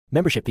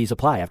Membership fees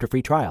apply after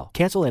free trial.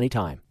 Cancel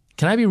anytime.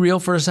 Can I be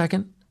real for a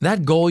second?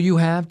 That goal you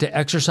have to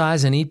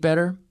exercise and eat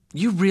better,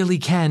 you really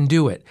can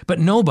do it. But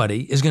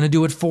nobody is going to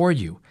do it for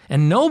you.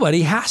 And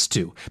nobody has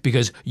to,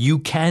 because you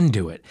can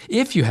do it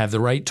if you have the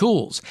right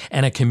tools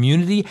and a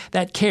community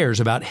that cares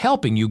about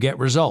helping you get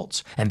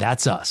results. And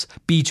that's us,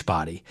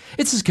 Beachbody.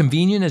 It's as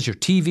convenient as your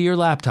TV or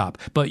laptop,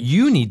 but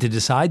you need to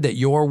decide that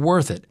you're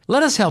worth it.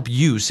 Let us help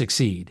you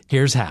succeed.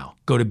 Here's how.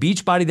 Go to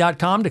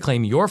beachbody.com to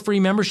claim your free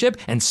membership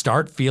and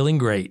start feeling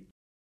great.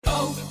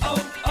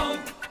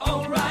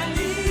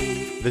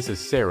 O'Reilly. This is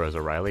Sarah's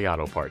O'Reilly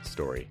Auto Parts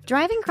story.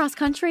 Driving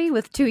cross-country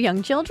with 2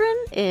 young children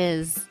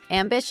is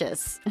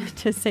ambitious,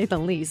 to say the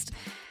least.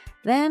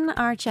 Then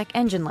our check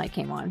engine light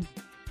came on.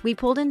 We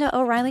pulled into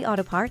O'Reilly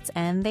Auto Parts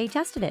and they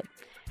tested it.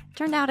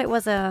 Turned out it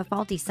was a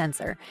faulty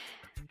sensor.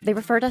 They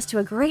referred us to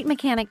a great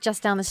mechanic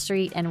just down the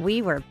street and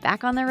we were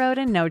back on the road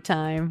in no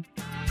time.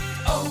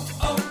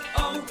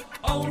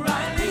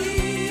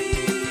 O'Reilly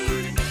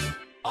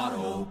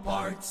Auto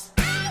Parts.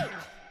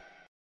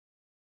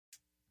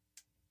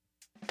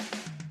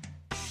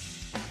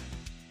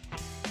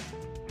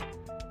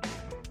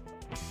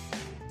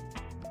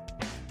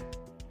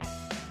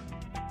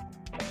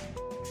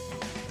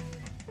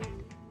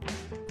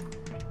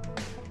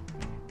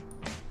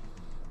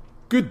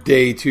 Good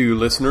day to you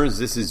listeners.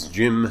 This is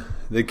Jim,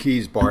 the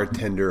Keys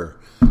Bartender,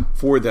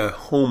 for the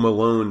Home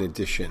Alone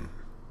edition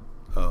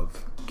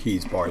of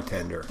Keys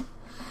Bartender.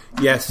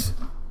 Yes,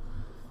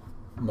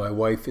 my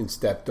wife and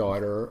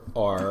stepdaughter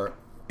are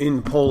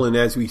in Poland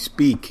as we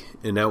speak,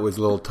 and that was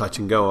a little touch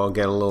and go. I'll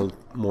get a little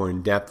more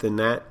in depth in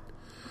that.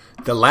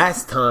 The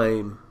last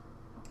time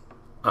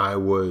I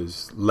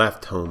was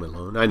left home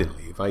alone, I didn't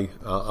leave.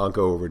 I'll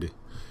go over the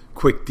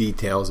quick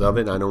details of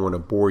it. I don't want to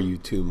bore you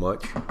too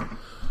much,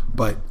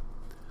 but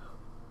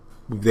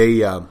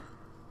they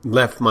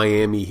left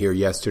Miami here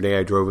yesterday.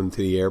 I drove them to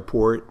the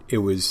airport. It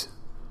was,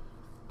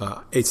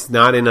 it's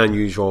not an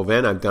unusual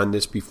event. I've done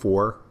this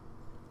before.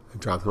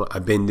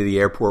 I've been to the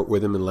airport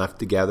with them and left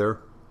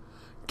together.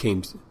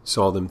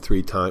 Saw them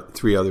 3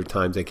 other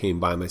times. I came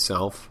by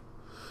myself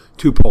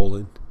to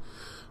Poland.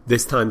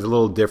 This time's a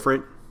little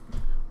different.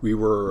 We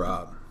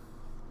were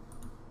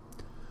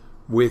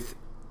with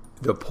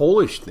the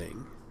Polish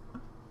thing.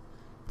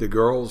 The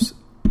girls,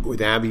 with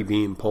Abby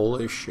being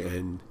Polish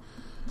and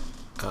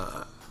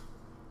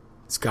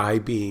Sky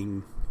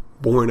being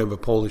born of a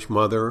Polish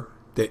mother,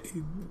 that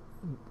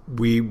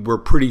we were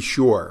pretty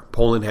sure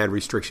Poland had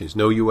restrictions.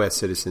 No U.S.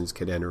 citizens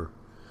could enter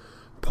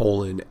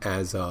Poland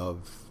as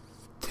of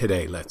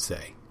today, let's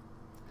say,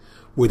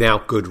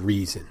 without good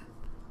reason.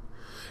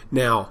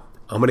 Now,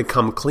 I'm going to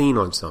come clean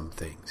on some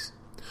things.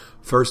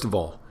 First of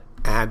all,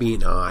 Abby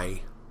and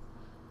I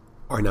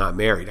are not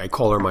married. I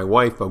call her my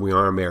wife, but we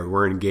aren't married.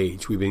 We're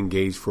engaged. We've been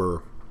engaged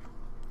for,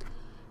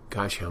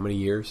 gosh, how many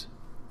years?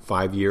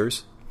 5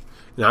 years.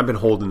 And I've been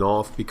holding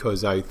off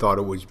because I thought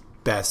it was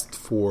best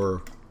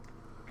for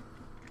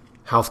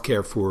health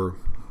care for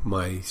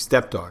my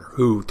stepdaughter,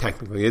 who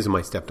technically isn't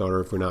my stepdaughter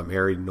if we're not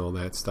married and all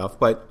that stuff.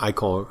 But I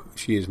call her,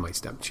 she's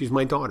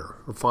my daughter.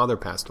 Her father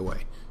passed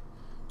away.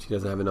 She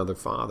doesn't have another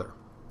father.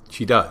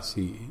 She does.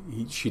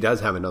 She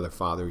does have another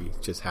father. He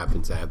just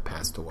happens to have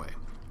passed away.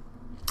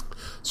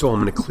 So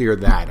I'm going to clear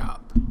that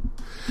up.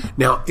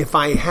 Now, if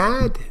I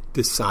had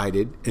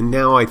decided, and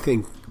now I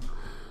think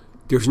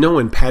there's no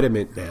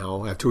impediment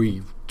now after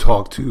we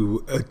talk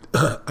to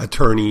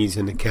attorneys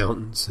and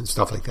accountants and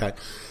stuff like that.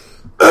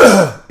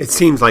 It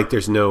seems like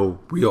there's no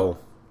real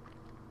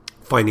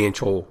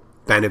financial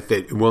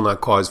benefit. It will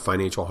not cause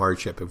financial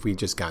hardship if we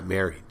just got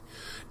married.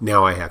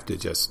 Now I have to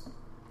just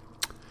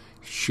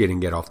shit and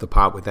get off the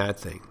pot with that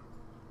thing.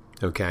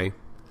 Okay?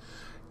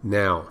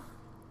 Now,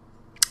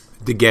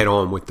 to get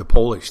on with the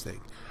Polish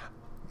thing.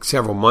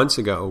 Several months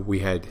ago, we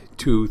had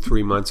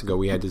 2-3 months ago,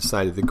 we had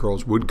decided the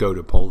girls would go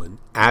to Poland.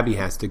 Abby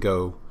has to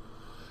go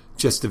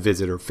just to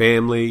visit her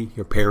family.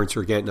 Her parents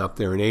are getting up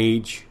there in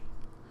age.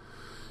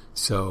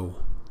 So,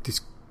 this,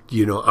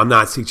 I'm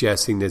not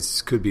suggesting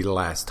this could be the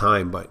last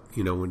time, but,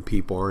 when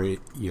people are,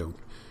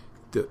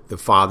 the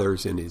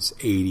father's in his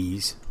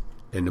 80s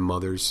and the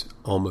mother's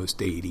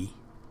almost 80.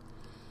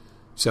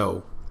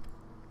 So,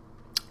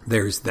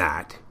 there's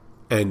that.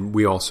 And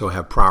we also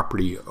have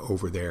property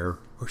over there,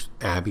 or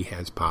Abby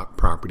has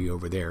property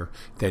over there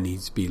that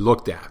needs to be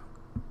looked at.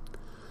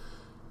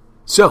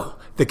 So,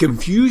 the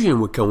confusion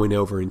with going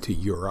over into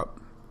Europe,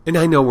 and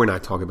I know we're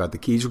not talking about the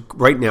Keys.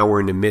 Right now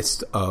we're in the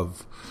midst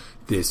of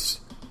this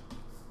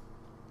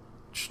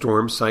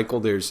storm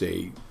cycle. There's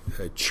a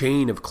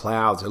chain of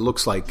clouds. It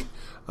looks like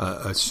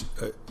I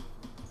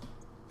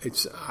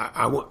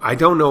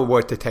don't know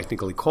what to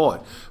technically call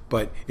it,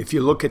 but if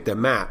you look at the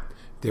map,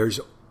 there's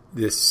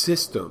this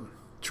system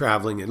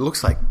traveling, it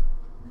looks like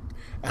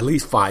at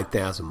least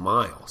 5,000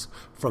 miles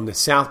from the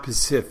South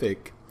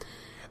Pacific,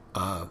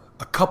 a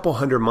couple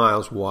hundred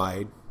miles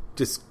wide,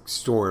 just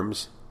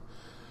storms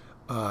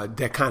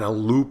that kind of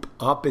loop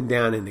up and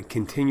down in a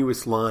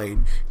continuous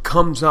line,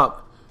 comes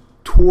up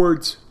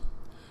towards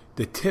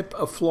the tip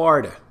of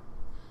Florida,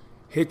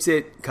 hits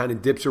it, kind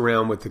of dips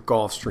around with the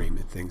Gulf Stream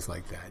and things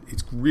like that.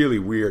 It's really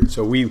weird.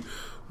 So we're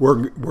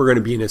going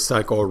to be in a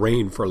cycle of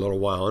rain for a little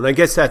while. And I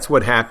guess that's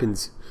what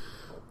happens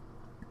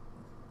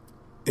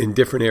in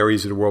different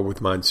areas of the world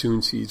with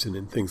monsoon season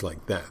and things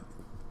like that.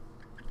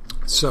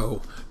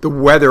 So the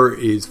weather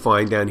is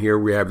fine down here.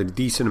 We have a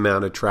decent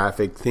amount of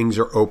traffic. Things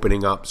are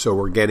opening up, so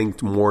we're getting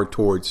more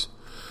towards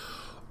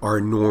our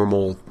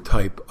normal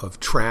type of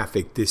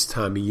traffic this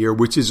time of year,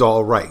 which is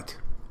all right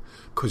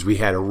because we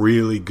had a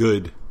really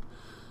good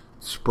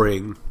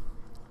spring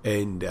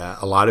and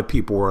a lot of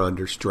people were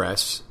under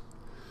stress.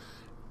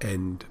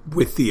 And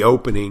with the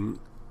opening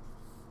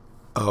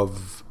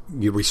of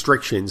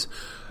restrictions,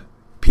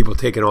 people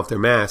taking off their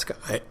mask,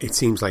 it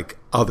seems like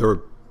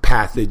other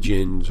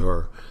pathogens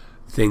or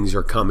things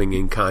are coming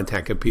in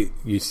contact.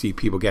 You see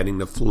people getting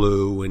the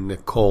flu and the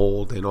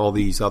cold and all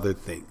these other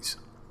things.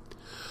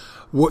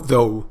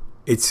 Though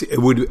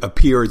it would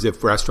appear as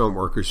if restaurant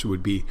workers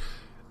would be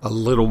a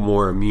little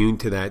more immune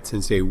to that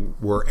since they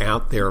were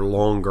out there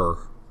longer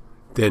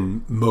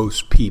than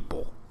most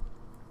people.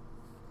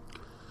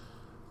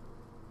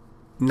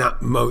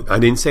 I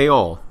didn't say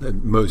all,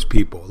 most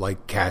people,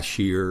 like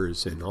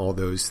cashiers and all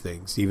those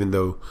things, even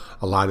though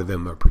a lot of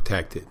them are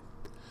protected.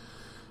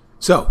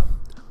 So,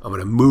 I'm going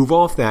to move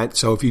off that.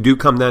 So, if you do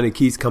come down to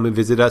Keys, come and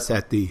visit us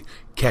at the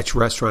Catch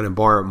Restaurant and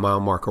Bar at mile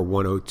marker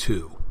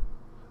 102,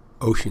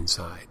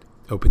 Oceanside.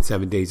 Open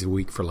 7 days a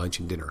week for lunch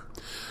and dinner.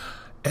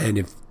 And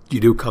if you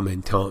do come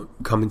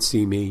and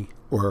see me,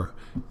 or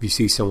if you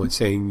see someone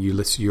saying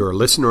you're a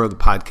listener of the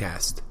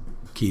podcast,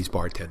 Keys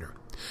Bartender.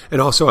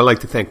 And also, I'd like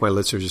to thank my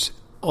listeners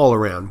all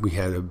around. We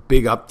had a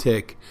big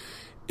uptick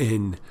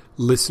in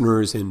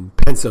listeners in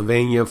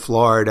Pennsylvania,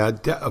 Florida,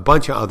 a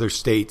bunch of other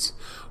states.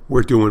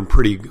 We're doing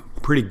pretty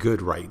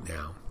good right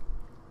now.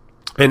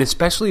 And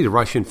especially the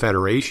Russian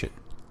Federation.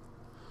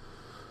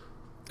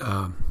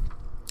 I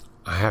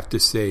have to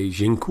say,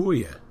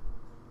 dziękuję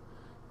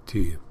to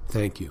you.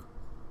 Thank you.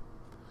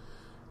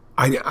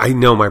 I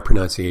know my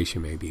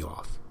pronunciation may be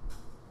off.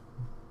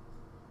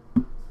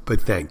 But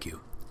thank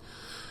you.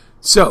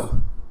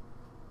 So,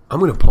 I'm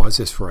going to pause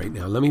this for right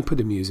now. Let me put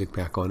the music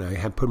back on. I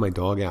have put my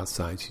dog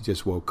outside. She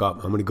just woke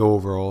up. I'm going to go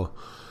over all,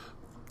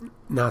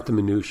 not the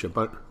minutia,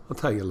 but I'll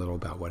tell you a little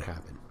about what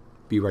happened.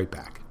 Be right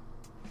back.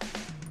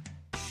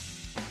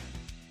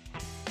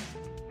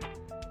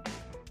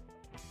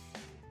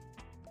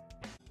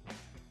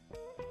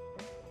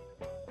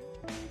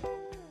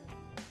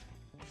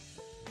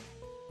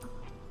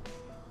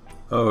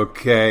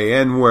 Okay,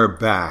 and we're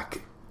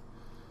back.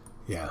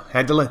 Yeah,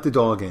 had to let the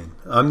dog in.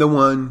 I'm the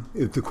one,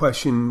 if the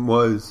question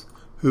was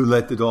who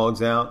let the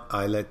dogs out,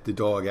 I let the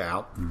dog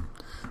out. And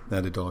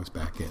now the dog's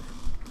back in.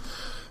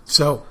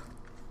 So,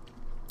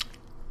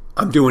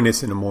 I'm doing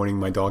this in the morning.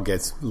 My dog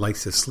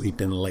likes to sleep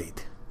in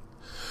late.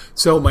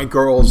 So, my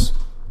girls,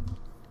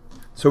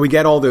 we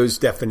get all those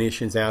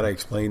definitions out. I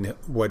explained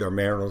what our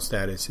marital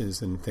status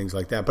is and things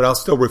like that. But I'll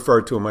still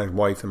refer to my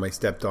wife and my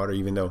stepdaughter,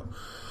 even though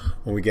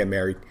when we get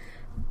married.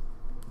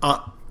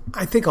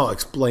 I think I'll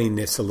explain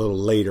this a little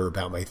later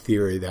about my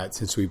theory that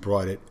since I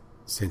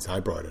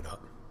brought it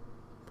up.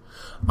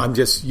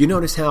 You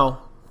notice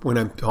how when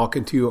I'm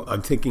talking to you,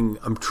 I'm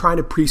trying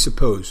to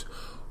presuppose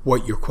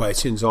what your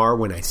questions are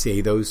when I say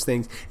those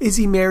things. Is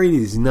he married?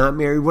 Is he not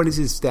married? What is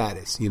his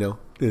status?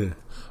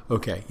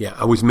 Okay, yeah,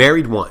 I was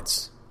married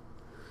once.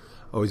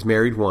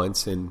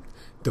 And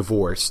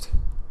divorced.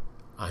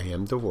 I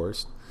am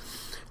divorced.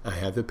 I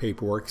have the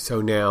paperwork.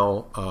 So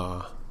now,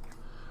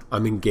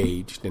 I'm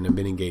engaged, and I've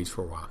been engaged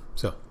for a while.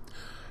 So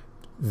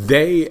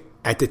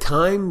at the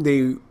time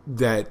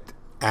that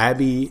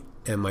Abby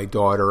and my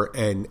daughter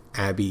and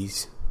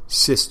Abby's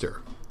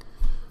sister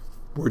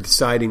were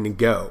deciding to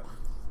go,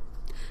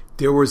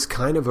 there was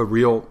kind of a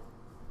real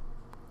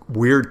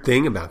weird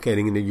thing about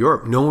getting into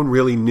Europe. No one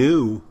really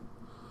knew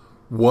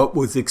what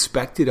was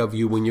expected of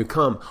you when you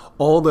come.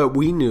 All that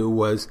we knew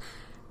was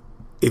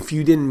if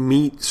you didn't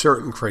meet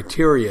certain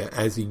criteria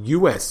as a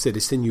U.S.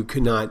 citizen, you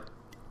could not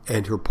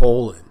enter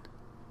Poland.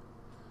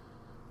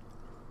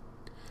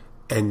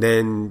 And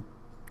then,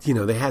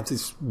 they had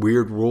this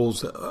weird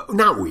rules.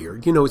 Not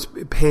weird, it's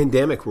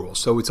pandemic rules.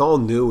 So it's all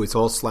new. It's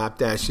all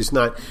slapdash.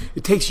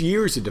 It takes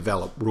years to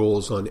develop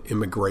rules on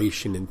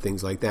immigration and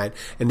things like that.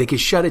 And they can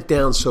shut it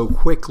down so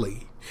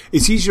quickly.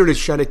 It's easier to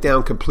shut it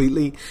down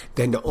completely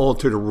than to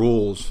alter the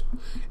rules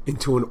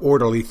into an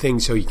orderly thing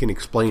so you can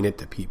explain it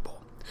to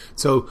people.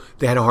 So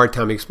they had a hard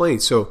time explaining.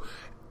 So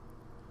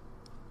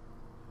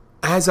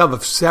as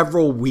of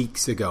several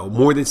weeks ago,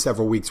 more than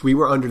several weeks, we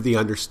were under the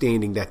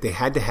understanding that they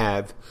had to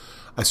have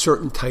a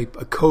certain type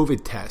of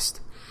COVID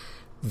test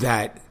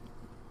that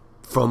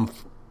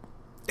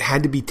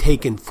had to be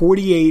taken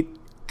 48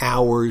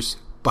 hours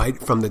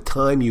from the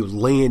time you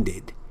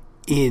landed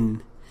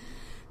in.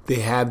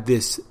 They have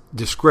this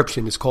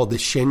description. It's called the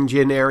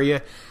Schengen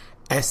area,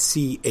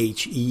 Schengen.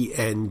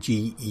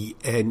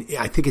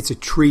 I think it's a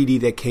treaty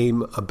that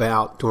came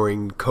about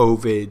during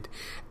COVID,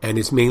 and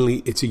it's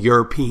a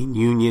European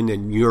Union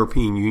and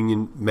European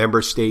Union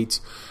member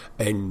states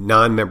and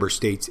non-member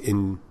states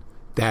in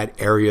that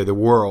area of the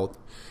world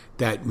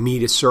that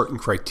meet a certain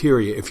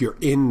criteria, if you're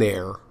in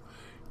there,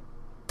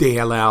 they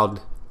allowed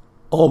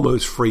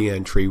almost free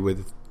entry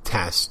with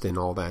tests and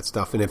all that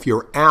stuff. And if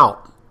you're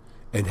out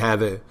and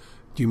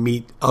you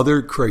meet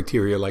other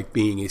criteria like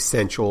being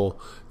essential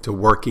to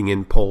working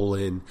in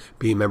Poland,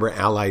 being a member of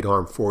Allied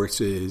Armed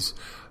Forces,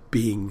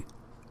 being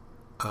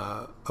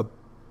a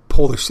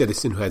Polish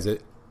citizen who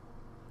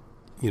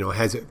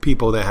has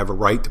people that have a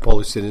right to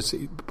Polish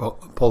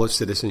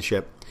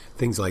citizenship,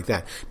 things like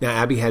that. Now,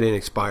 Abby had an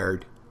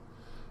expired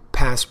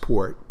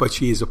passport, but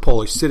she is a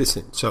Polish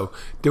citizen. So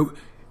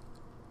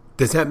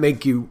does that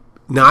make you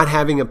not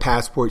having a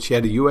passport? She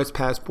had a U.S.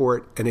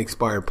 passport and an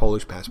expired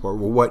Polish passport.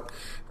 Well, what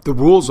the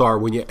rules are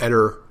when you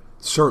enter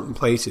certain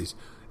places,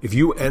 if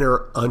you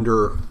enter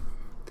under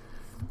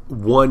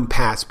one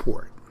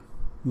passport,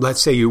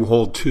 let's say you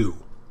hold two,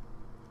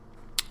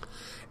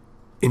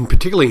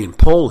 particularly in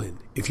Poland,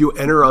 if you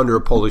enter under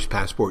a Polish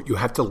passport, you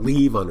have to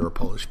leave under a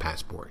Polish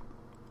passport.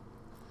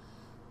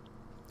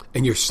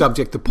 And you're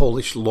subject to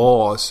Polish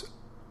laws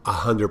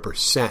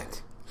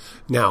 100%.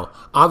 Now,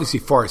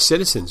 obviously, foreign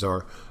citizens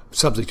are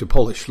subject to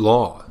Polish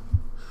law.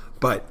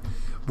 But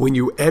when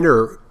you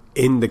enter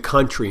in the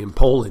country in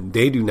Poland,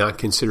 they do not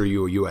consider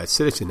you a U.S.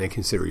 citizen. They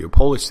consider you a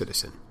Polish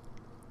citizen.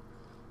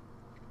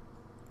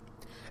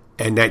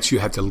 And that you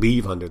have to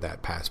leave under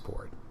that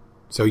passport.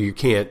 So you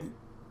can't,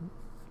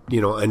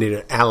 and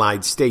in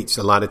allied states,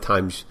 a lot of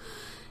times,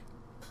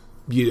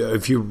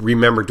 if you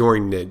remember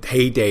during the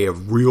heyday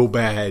of real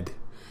bad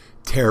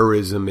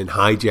terrorism and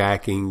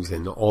hijackings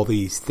and all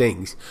these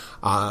things,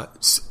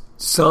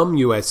 some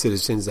U.S.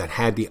 citizens that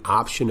had the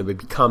option of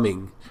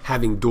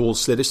having dual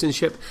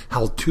citizenship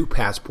held two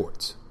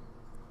passports.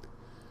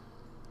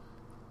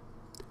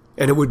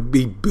 And it would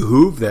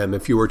behoove them,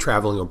 if you were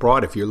traveling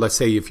abroad, if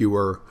you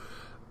were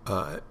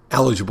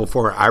eligible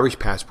for an Irish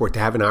passport, to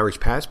have an Irish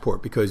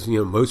passport, because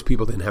most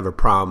people didn't have a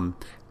problem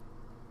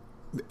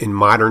in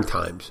modern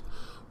times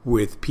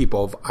with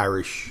people of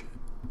Irish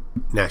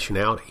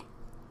nationality,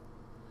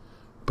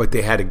 but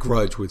they had a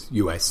grudge with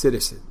U.S.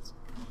 citizens.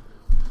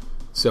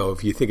 So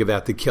if you think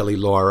about the Kelly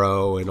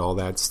Lauro and all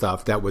that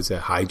stuff, that was a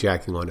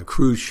hijacking on a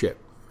cruise ship,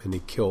 and they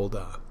killed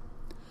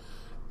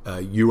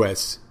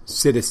U.S.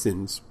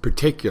 citizens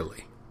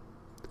particularly.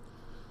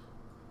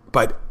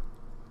 But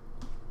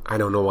I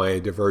don't know why I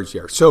diverged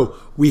there. So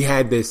we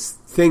had this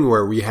thing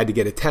where we had to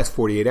get a test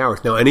 48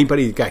 hours. Now,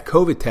 anybody that got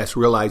COVID tests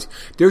realized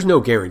there's no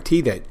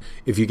guarantee that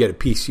if you get a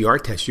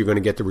PCR test, you're going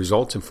to get the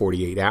results in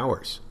 48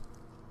 hours.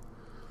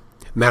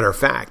 Matter of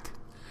fact,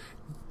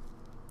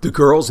 the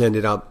girls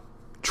ended up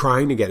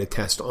trying to get a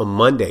test on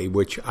Monday,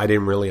 which I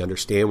didn't really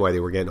understand why they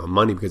were getting on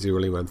Monday, because they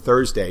really went on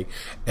Thursday,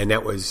 and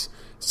that was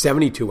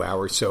 72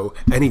 hours. So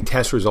any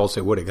test results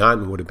they would have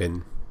gotten would have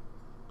been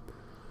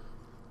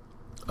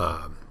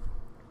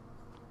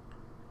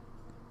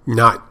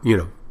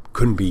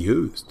couldn't be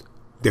used.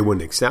 They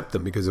wouldn't accept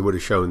them because it would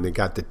have shown they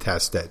got the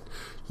test at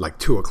like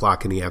 2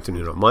 o'clock in the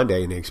afternoon on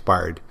Monday, and they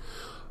expired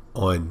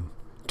on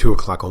 2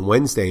 o'clock on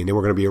Wednesday, and they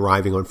were going to be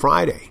arriving on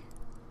Friday.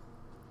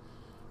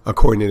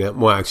 According to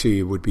them, well, actually,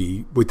 it would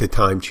be, with the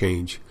time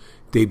change,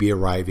 they'd be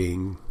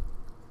arriving,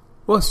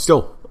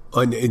 still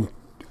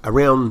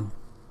around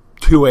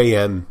 2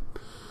 a.m.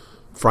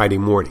 Friday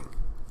morning.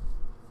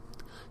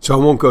 So I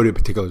won't go to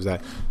particulars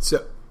of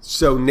that.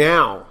 So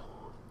now,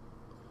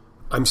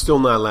 I'm still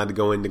not allowed to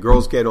go in. The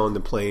girls get on the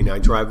plane.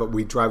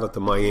 We drive up to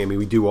Miami.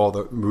 We do all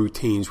the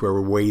routines where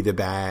we weigh the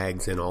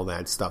bags and all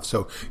that stuff.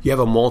 So you have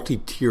a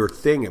multi-tier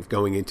thing of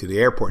going into the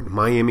airport.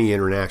 Miami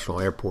International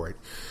Airport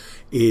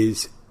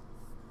is,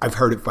 I've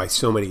heard it by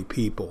so many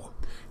people,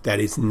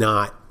 that it's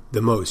not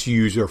the most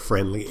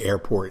user-friendly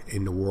airport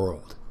in the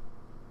world.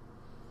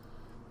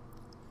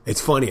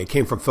 It's funny. I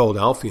came from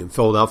Philadelphia, and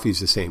Philadelphia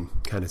is the same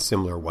kind of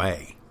similar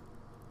way.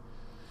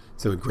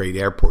 Some great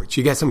airports.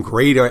 You got some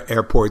great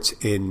airports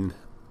in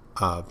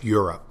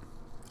Europe.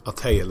 I'll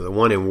tell you, the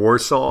one in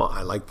Warsaw,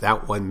 I like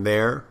that one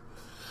there.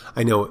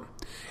 I know it.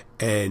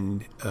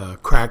 And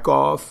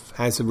Krakow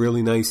has a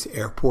really nice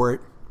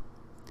airport.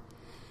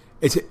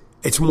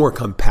 It's more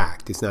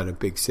compact. It's not a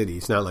big city.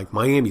 It's not like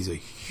Miami's a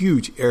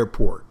huge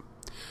airport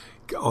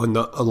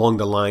along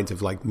the lines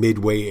of like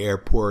Midway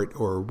Airport,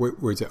 or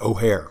where's it?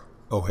 O'Hare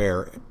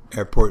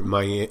Airport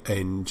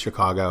in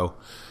Chicago.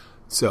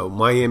 So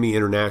Miami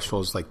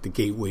International is like the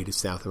gateway to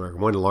South America,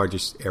 one of the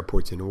largest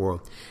airports in the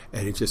world.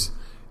 And it's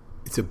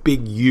a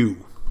big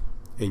U.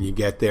 And you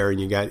get there,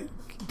 and you got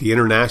the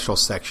international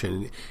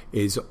section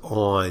is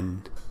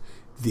on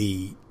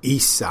the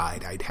east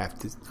side.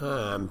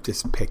 I'm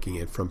just picking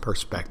it from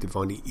perspective,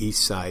 on the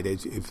east side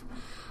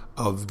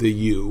of the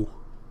U,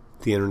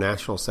 the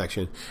international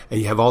section.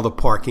 And you have all the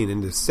parking in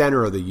the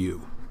center of the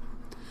U.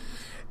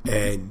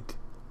 And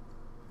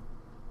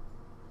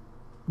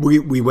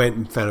we went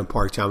and found a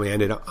park job. I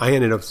ended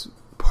up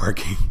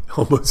parking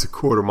almost a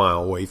quarter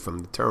mile away from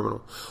the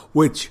terminal,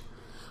 which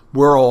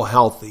we're all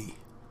healthy,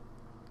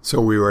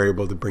 so we were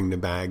able to bring the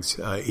bags,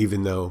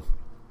 even though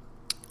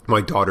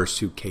my daughter's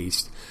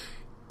suitcase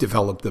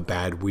developed a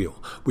bad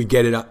wheel. We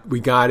get it up.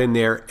 We got in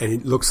there, and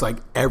it looks like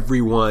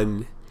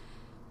everyone.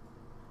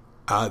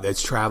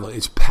 that's traveling.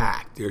 It's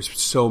packed. There's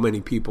so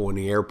many people in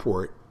the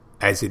airport,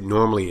 as it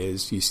normally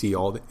is. You see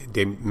all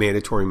the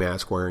mandatory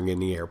mask wearing in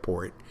the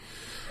airport.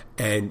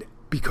 And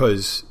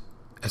because,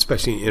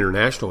 especially in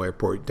international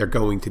airport, they're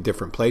going to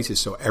different places,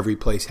 so every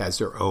place has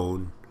their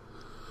own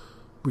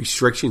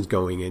restrictions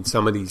going in.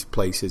 Some of these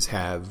places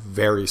have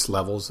various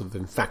levels of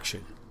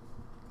infection.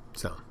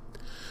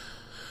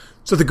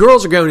 So the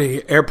girls are going to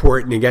the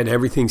airport and they got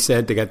everything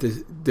set. They got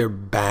their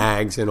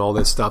bags and all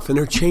this stuff, and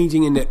they're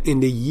changing in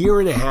the year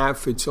and a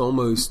half. It's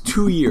almost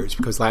 2 years,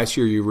 because last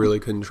year you really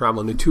couldn't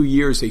travel. In the 2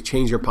 years, they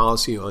changed their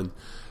policy on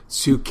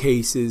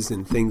suitcases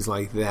and things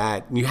like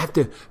that. And you have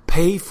to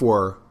pay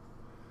for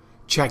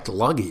checked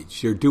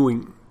luggage.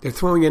 They're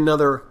throwing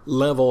another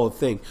level of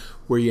thing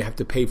where you have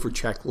to pay for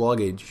checked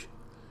luggage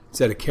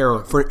instead of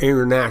carry-on for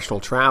international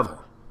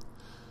travel.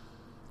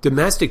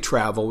 Domestic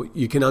travel,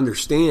 you can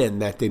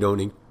understand that they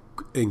don't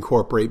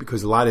incorporate,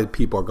 because a lot of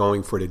people are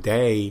going for the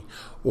day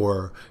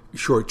or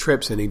short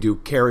trips, and they do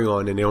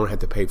carry-on and they don't have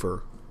to pay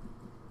for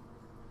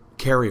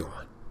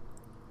carry-on.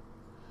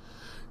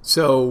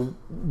 So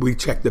we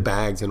checked the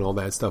bags and all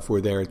that stuff.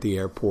 We're there at the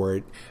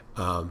airport.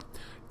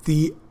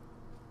 The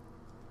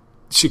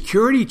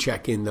security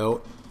check-in,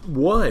 though,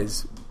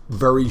 was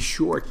very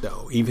short,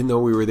 though, even though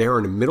we were there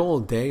in the middle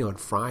of the day on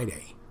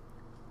Friday.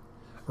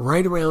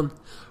 Right around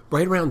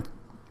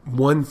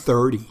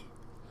 1:30,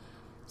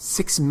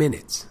 6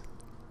 minutes.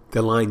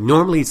 The line,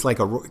 normally it's like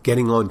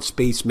getting on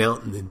Space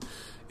Mountain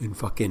in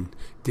fucking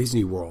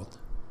Disney World.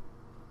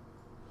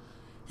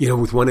 You know,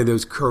 with one of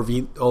those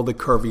all the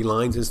curvy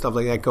lines and stuff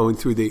like that going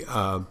through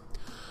the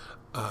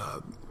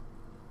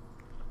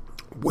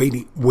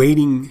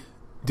waiting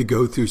to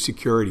go through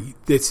security.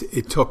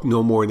 It took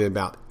no more than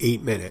about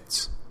 8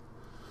 minutes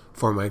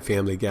for my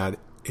family got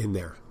in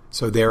there.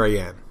 So there I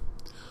am,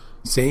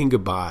 saying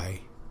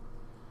goodbye,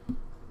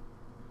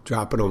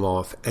 dropping them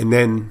off, and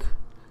then,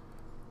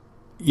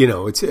 you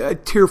know, it's a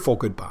tearful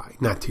goodbye.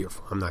 Not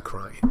tearful. I'm not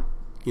crying.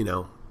 You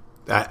know,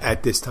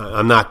 at this time,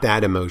 I'm not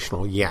that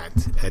emotional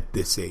yet at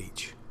this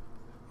age,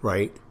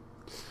 right?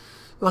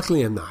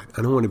 Luckily, I'm not.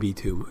 I don't want to be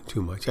too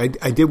much. I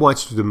did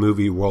watch the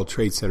movie World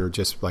Trade Center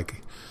just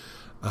like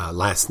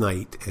last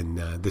night and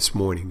this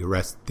morning.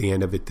 The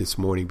end of it this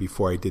morning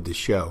before I did the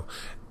show,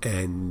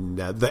 and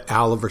the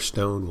Oliver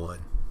Stone one,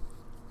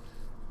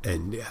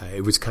 and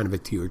it was kind of a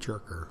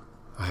tearjerker.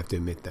 I have to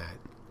admit that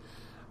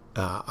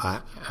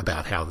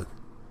about how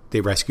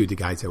they rescued the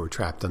guys that were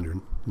trapped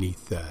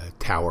underneath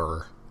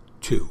Tower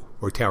 2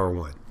 or Tower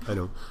 1. I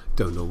don't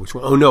know which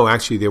one. Oh, no,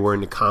 actually, they were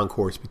in the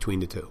concourse between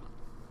the two.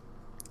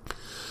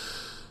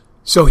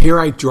 So here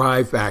I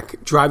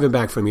driving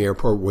back from the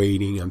airport,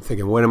 waiting. I'm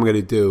thinking, what am I going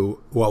to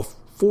do? Well,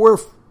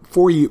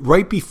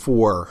 right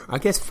before, I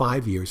guess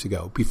 5 years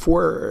ago,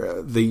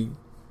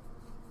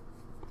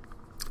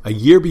 a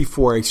year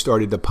before I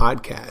started the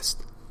podcast,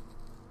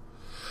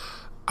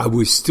 I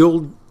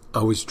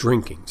was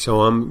drinking.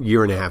 So I'm a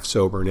year and a half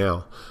sober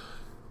now.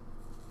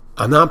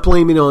 I'm not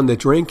blaming on the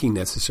drinking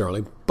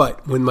necessarily,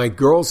 but when my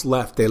girls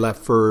left, they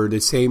left for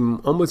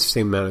almost the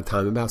same amount of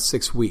time, about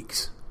 6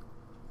 weeks.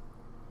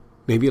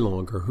 Maybe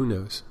longer, who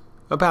knows?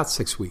 About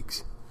 6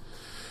 weeks.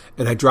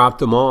 And I dropped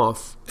them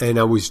off, and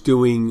I was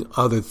doing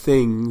other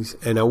things,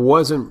 and I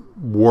wasn't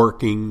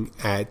working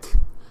at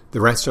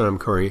the restaurant I'm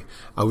currently.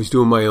 I was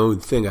doing my own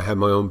thing. I had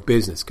my own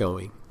business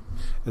going,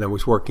 and I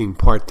was working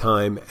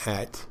part-time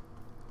at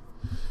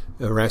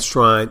a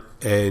restaurant,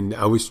 and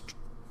I was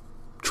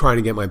trying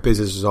to get my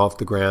businesses off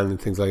the ground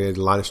and things like that.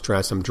 A lot of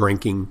stress. I'm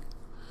drinking.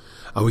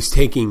 I was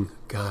taking,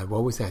 God,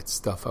 what was that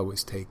stuff I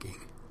was taking?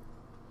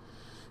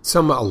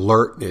 Some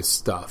alertness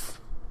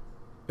stuff.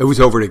 It was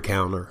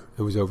over-the-counter.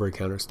 It was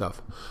over-the-counter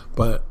stuff.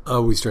 But I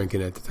was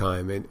drinking at the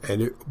time.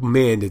 And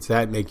man, does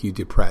that make you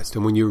depressed.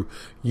 And when you're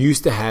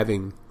used to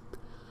having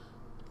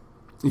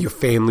your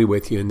family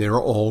with you and they're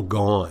all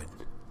gone,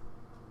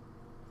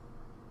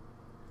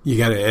 you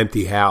got an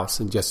empty house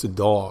and just a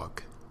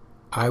dog.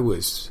 I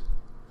was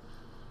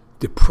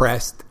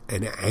depressed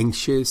and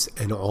anxious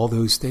and all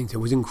those things. It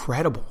was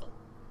incredible.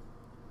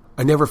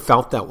 I never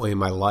felt that way in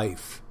my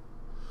life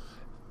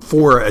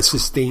for a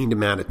sustained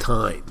amount of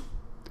time.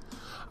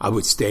 I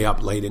would stay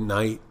up late at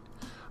night.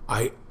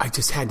 I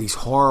just had these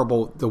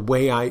horrible, the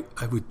way I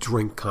would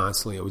drink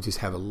constantly. I would just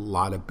have a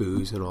lot of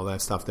booze and all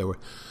that stuff.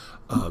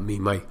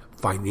 My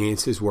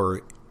finances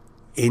were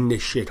in the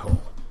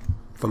shithole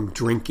from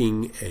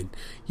drinking and,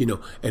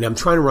 and I'm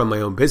trying to run my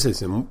own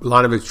business, and a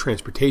lot of it's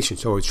transportation.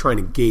 So I was trying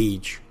to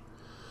gauge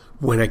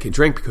when I could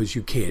drink, because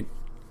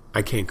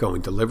I can't go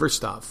and deliver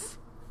stuff.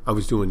 I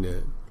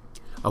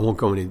won't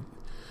go into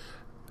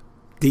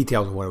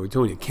details of what I was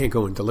doing. You can't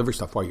go and deliver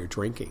stuff while you're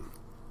drinking.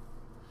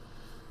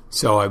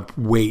 So I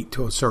wait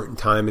till a certain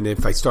time, and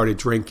if I started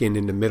drinking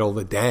in the middle of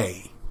the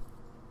day,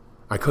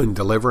 I couldn't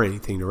deliver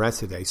anything the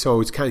rest of the day. So it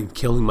was kind of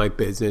killing my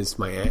business.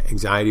 My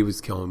anxiety was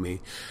killing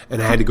me,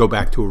 and I had to go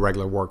back to a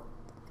regular work.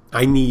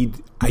 I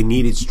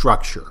needed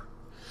structure,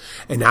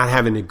 and not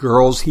having the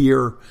girls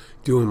here,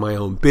 doing my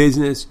own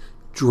business,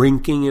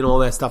 drinking and all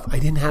that stuff. I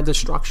didn't have the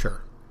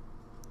structure.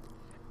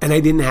 And I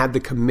didn't have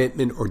the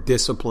commitment or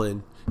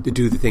discipline to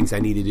do the things I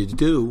needed to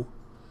do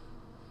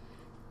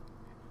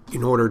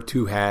in order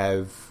to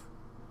have,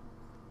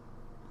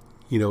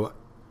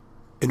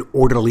 an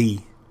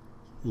orderly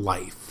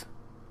life.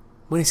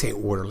 When I say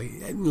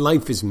orderly,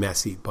 life is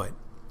messy, but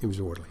it was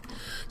orderly.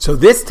 So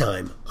this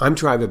time, I'm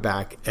driving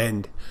back,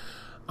 and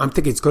I'm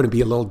thinking it's going to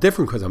be a little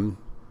different because I'm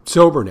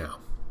sober now.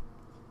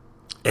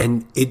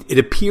 And it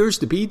appears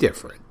to be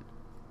different.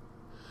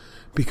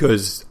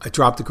 Because I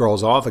dropped the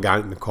girls off, I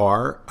got in the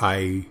car,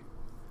 I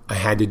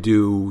had to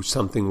do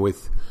something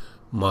with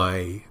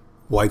my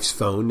wife's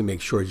phone to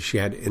make sure that she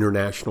had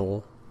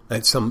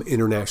some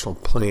international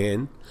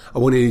plan. I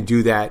wanted to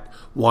do that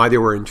while they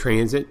were in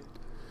transit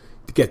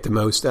to get the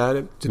most out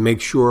of it, to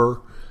make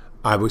sure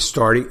it was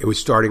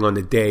starting on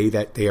the day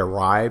that they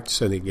arrived,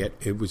 so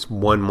it was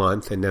 1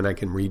 month, and then I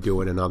can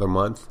redo it another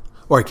month.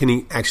 Or I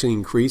can actually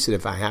increase it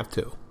if I have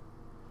to.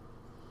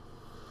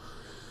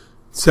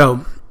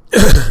 So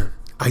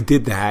I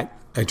did that.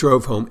 I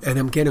drove home, and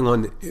I'm getting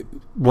on,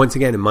 once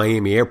again, in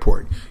Miami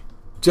Airport.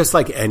 Just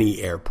like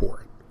any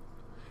airport,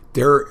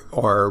 there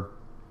are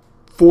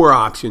 4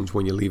 options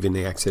when you leave in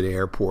the exit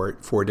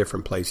airport, 4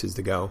 different places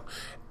to go.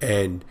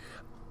 And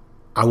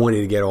I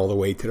wanted to get all the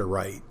way to the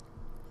right.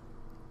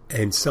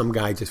 And some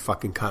guy just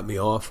fucking cut me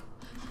off.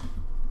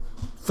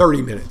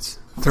 30 minutes.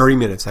 30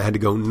 minutes. I had to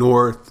go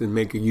north and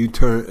make a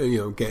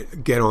U-turn,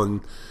 get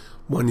on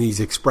one of these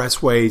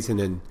expressways and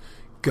then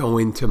go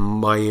into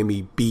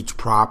Miami Beach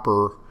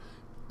proper,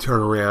 turn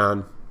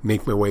around,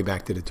 make my way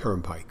back to the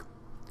turnpike.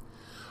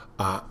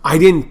 I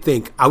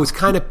was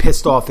kind of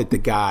pissed off at the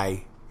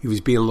guy. He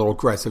was being a little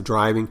aggressive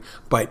driving,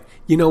 but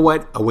you know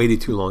what? I waited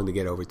too long to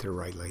get over to the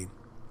right lane.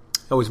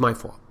 That was my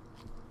fault.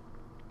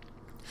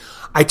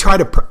 I try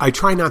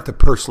not to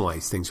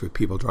personalize things with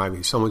people driving.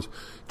 If someone's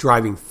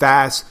driving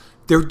fast,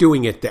 they're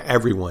doing it to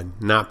everyone,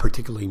 not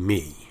particularly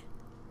me.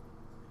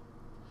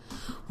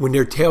 When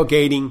they're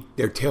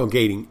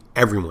tailgating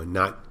everyone,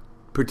 not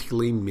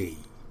particularly me.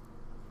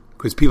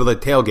 Because people that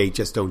tailgate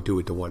just don't do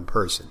it to one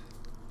person.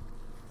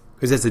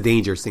 Because that's a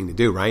dangerous thing to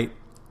do, right?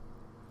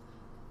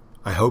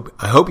 I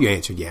hope you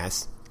answered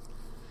yes.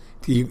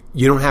 You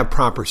don't have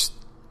proper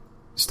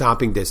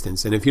stopping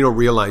distance. And if you don't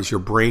realize your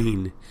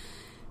brain,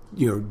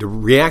 the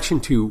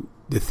reaction to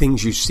the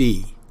things you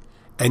see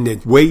and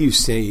the way you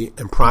see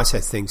and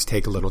process things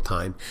take a little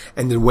time.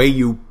 And the way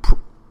you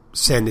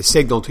send a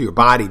signal to your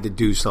body to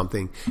do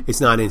something, it's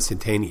not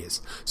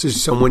instantaneous.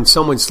 So when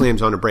someone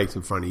slams on the brakes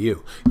in front of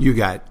you, you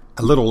got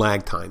a little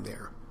lag time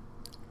there.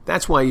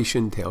 That's why you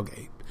shouldn't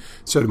tailgate.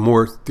 So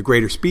the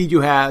greater speed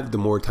you have, the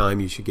more time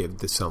you should give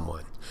to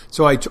someone.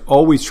 So I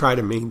always try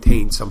to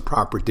maintain some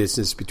proper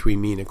distance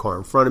between me and the car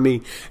in front of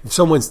me. If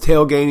someone's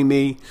tailgating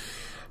me,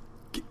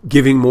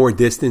 giving more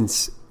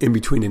distance in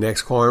between the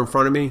next car in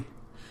front of me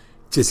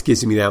just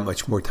gives me that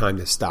much more time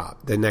to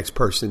stop. The next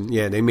person,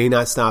 they may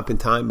not stop in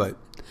time, but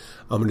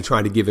I'm going to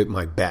try to give it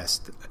my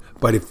best.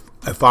 But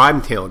if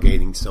I'm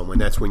tailgating someone,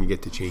 that's when you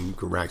get to change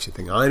your direction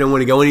thing. I don't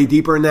want to go any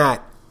deeper than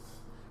that.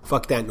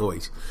 Fuck that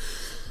noise.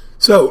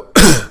 So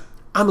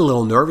I'm a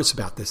little nervous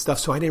about this stuff,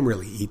 so I didn't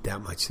really eat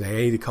that much today. I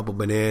ate a couple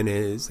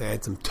bananas. I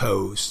had some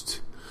toast.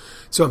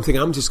 So I'm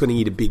thinking I'm just going to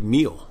eat a big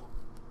meal.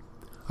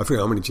 I figure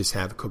I'm going to just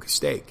cook a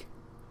steak.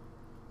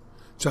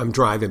 So I'm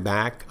driving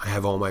back. I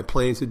have all my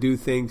plans to do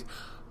things.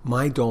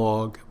 My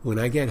dog, when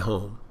I get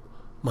home,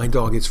 my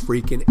dog is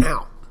freaking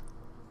out.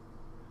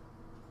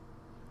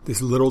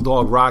 This little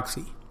dog,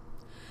 Roxy.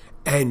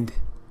 And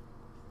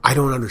I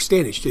don't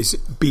understand it. His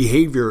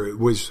behavior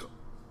was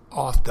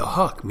off the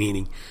hook,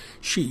 meaning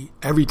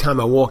every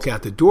time I walk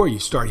out the door, you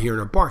start hearing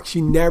her bark.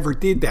 She never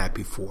did that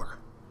before.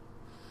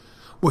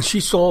 Well,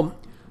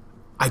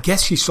 I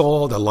guess she saw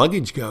all the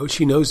luggage go.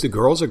 She knows the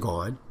girls are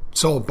gone.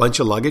 Saw a bunch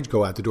of luggage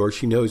go out the door.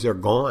 She knows they're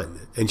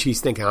gone. And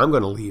she's thinking, I'm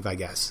going to leave, I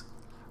guess.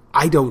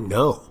 I don't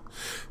know.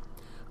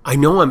 I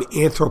know I'm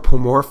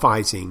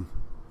anthropomorphizing,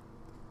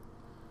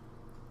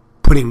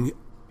 putting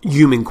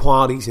human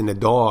qualities in the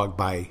dog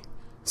by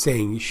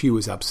saying she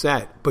was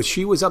upset. But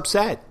she was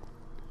upset.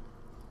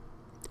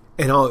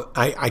 And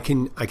I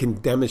can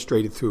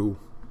demonstrate it through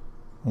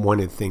one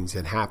of the things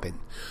that happened.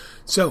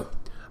 So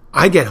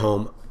I get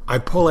home. I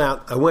pull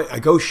out. I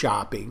go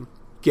shopping.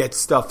 Get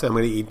stuff that I'm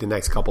going to eat the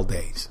next couple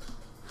days.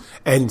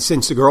 And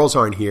since the girls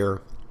aren't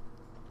here,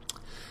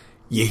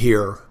 you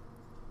hear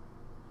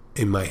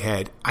in my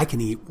head, I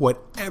can eat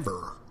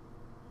whatever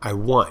I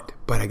want,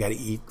 but I got to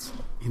eat.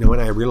 You know what?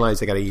 I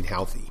realized I got to eat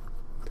healthy.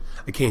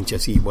 I can't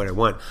just eat what I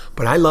want.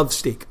 But I love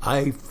steak.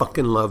 I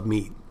fucking love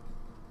meat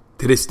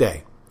to this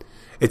day.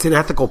 It's an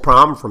ethical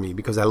problem for me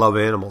because I love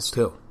animals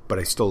too, but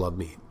I still love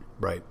meat,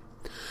 right?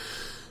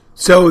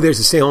 So there's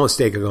a sale on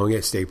steak. I go and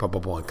get steak, blah, blah,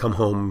 blah. I come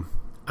home.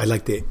 I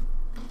like to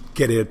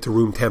get it to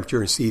room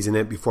temperature and season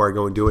it before I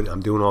go and do it.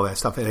 I'm doing all that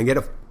stuff. And I get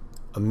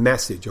a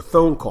message, a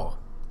phone call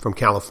from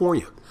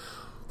California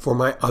for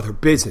my other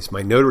business,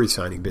 my notary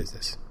signing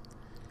business.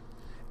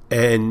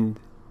 And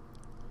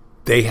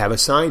they have a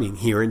signing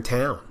here in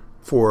town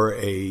for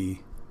a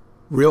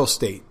real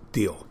estate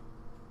deal.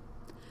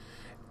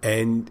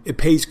 And it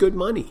pays good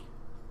money.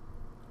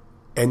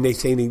 And they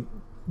say they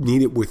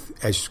need it with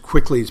as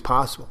quickly as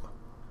possible.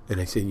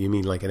 And I said, you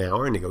mean like an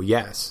hour? And they go,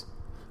 yes.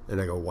 And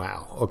I go,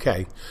 wow,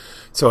 okay.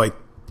 So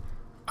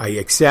I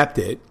accept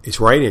it. It's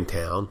right in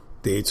town.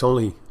 It's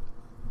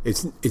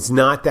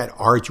not that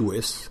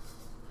arduous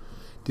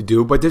to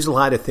do, but there's a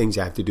lot of things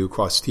I have to do.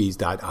 Cross T's,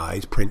 dot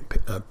I's, print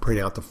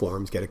out the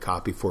forms, get a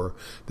copy for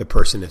the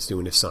person that's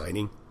doing the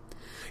signing.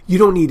 You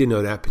don't need to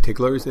know that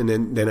particulars, and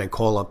then I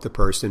call up the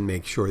person,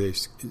 make sure they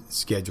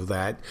schedule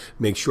that,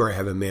 make sure I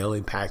have a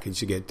mailing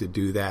package to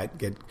do that,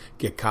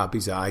 get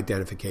copies of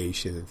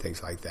identification and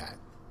things like that.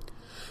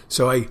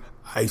 So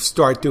I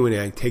start doing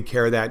it. I take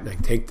care of that, and I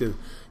take the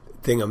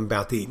thing I'm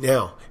about to eat.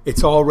 Now,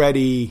 it's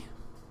already,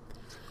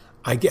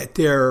 I get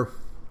there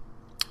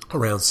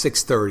around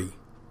 6:30,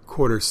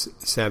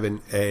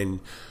 6:45, and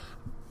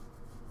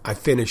I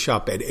finish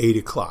up at 8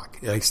 o'clock.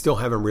 And I still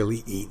haven't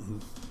really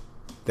eaten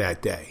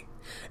that day.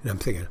 And I'm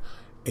thinking,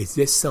 is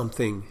this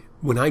something,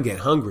 when I get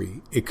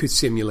hungry, it could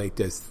simulate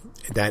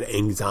that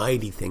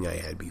anxiety thing I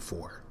had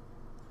before.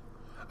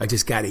 I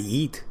just got to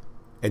eat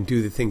and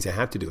do the things I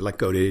have to do, like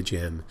go to the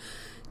gym,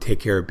 take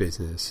care of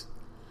business,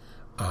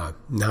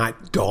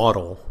 not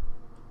dawdle.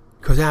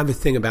 Because I have a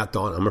thing about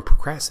dawdling. I'm a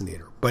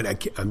procrastinator. But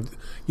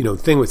the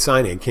thing with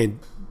signing,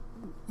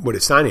 with a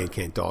signing, I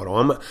can't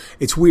dawdle.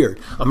 It's weird.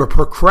 I'm a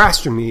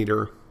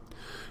procrastinator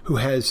who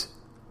has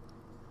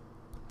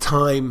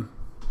time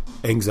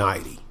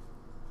anxiety.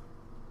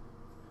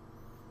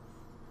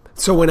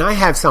 So when I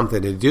have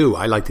something to do,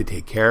 I like to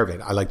take care of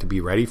it. I like to be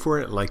ready for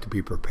it. I like to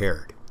be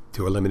prepared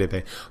to eliminate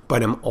it.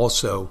 But I'm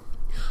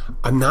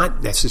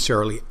not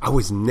necessarily, I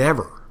was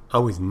never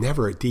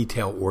a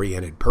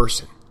detail-oriented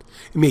person.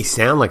 It may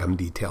sound like I'm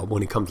detailed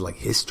when it comes to like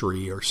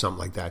history or something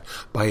like that,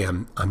 but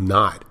I'm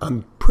not.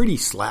 I'm pretty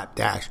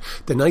slapdash.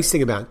 The nice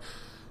thing about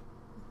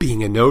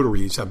being a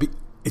notary is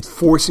it's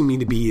forcing me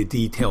to be a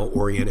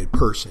detail-oriented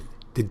person,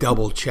 to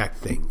double-check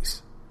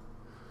things,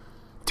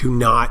 to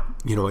not,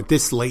 at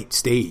this late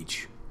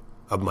stage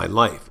of my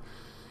life,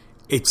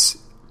 it's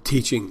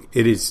teaching,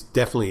 it is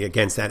definitely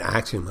against that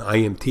axiom. I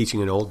am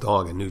teaching an old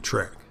dog a new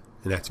trick,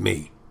 and that's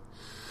me.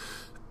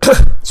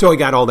 So I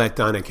got all that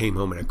done. I came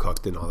home and I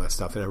cooked and all that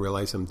stuff, and I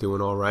realized I'm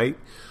doing all right.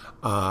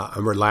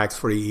 I'm relaxed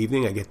for the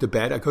evening. I get to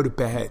bed. I go to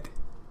bed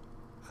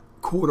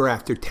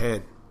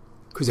 10:15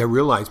 because I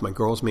realized my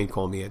girl's maid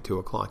called me at 2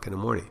 o'clock in the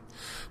morning.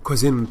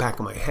 Because in the back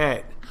of my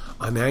head,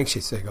 I'm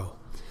anxious. I go,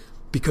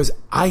 because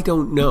I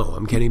don't know.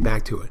 I'm getting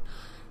back to it.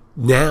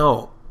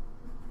 Now,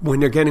 when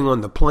they're getting on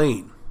the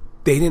plane,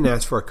 they didn't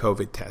ask for a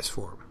COVID test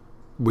for them,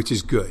 which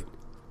is good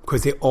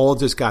because they all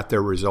just got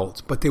their results,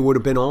 but they would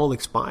have been all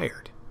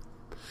expired.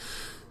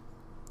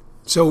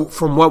 So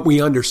from what we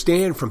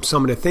understand from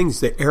some of the things,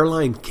 the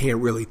airline can't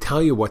really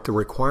tell you what the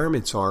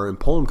requirements are in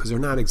Poland because they're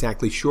not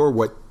exactly sure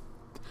what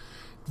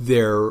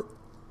their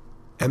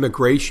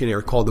immigration,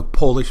 or called the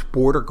Polish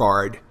border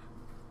guard,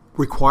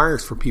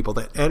 requires for people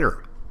to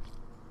enter.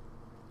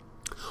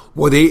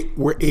 Well, they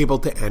were able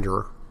to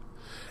enter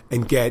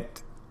and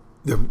get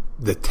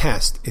the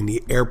test in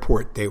the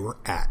airport they were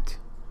at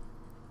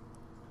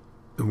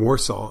in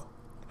Warsaw.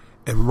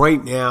 And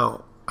right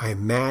now, I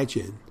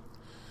imagine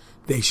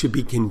they should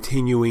be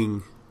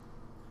continuing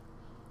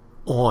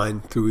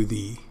on through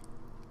their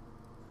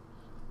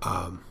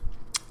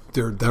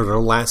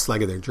last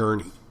leg of their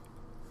journey,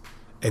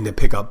 and to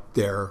pick up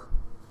their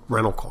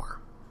rental car.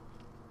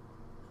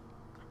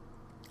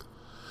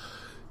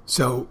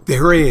 So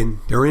they're in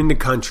the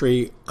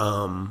country.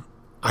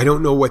 I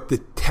don't know what the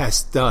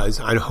test does.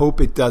 I hope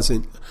it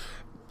doesn't.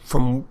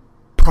 From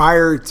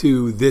prior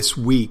to this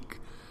week,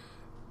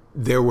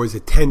 there was a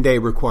 10-day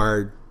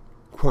required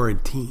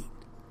quarantine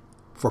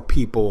for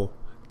people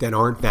that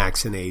aren't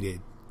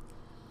vaccinated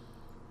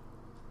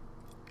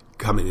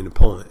coming into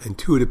Poland. And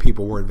 2 of the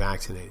people weren't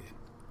vaccinated.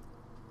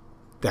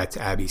 That's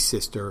Abby's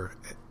sister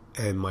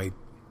and my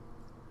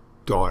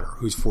daughter,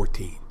 who's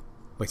 14,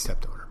 my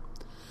stepdaughter.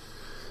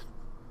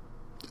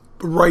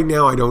 But right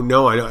now, I don't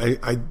know.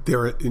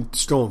 They're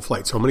still in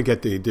flight, so I'm going to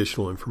get the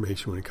additional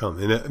information when it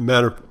comes. And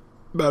matter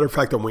of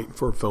fact, I'm waiting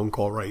for a phone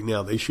call right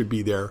now. They should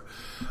be there.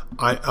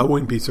 I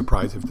wouldn't be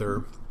surprised if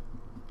they're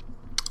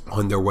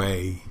on their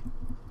way.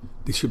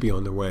 They should be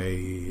on their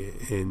way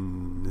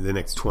in the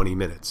next 20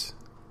 minutes.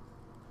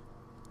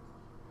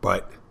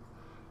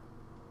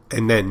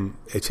 And then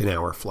it's an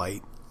hour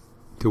flight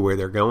to where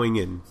they're going,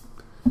 and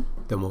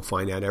then we'll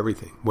find out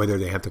everything, whether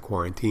they have to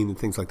quarantine and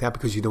things like that,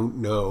 because you don't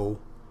know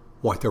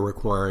what they're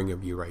requiring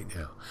of you right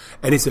now.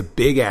 And it's a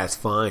big-ass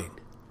fine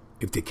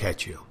if they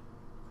catch you.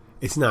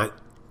 It's not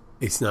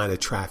a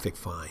traffic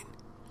fine.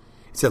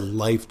 It's a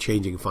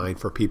life-changing fine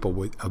for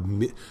people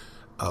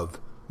of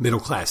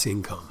middle-class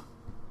income.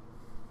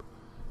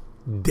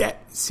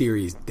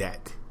 Serious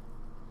debt.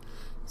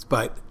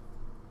 But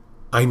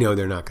I know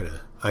they're not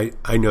gonna.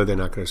 I know they're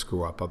not gonna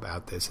screw up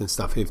about this and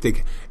stuff. If they're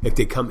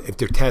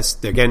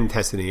getting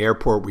tested in the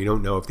airport. We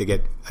don't know if they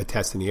get a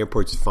test in the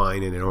airport. It's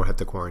fine, and they don't have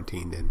to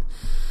quarantine. Then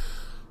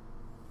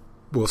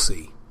we'll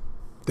see.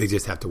 They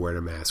just have to wear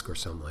a mask or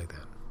something like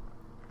that.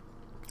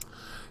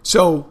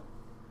 So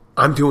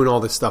I'm doing all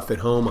this stuff at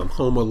home. I'm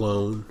home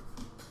alone.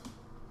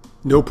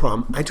 No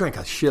problem. I drank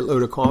a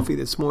shitload of coffee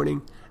this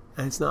morning,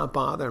 and it's not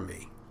bothering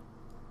me.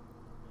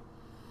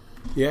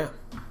 Yeah.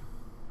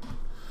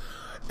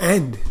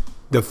 And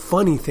the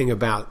funny thing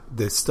about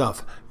this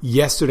stuff,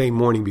 yesterday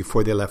morning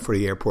before they left for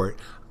the airport,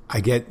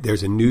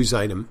 there's a news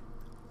item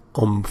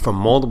from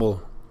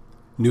multiple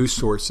news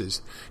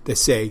sources that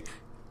say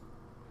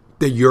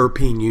the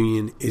European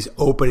Union is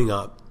opening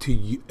up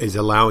is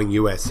allowing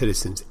U.S.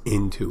 citizens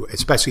into,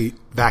 especially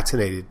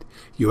vaccinated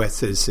U.S.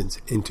 citizens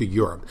into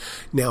Europe.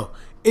 Now,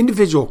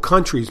 individual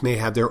countries may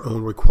have their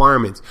own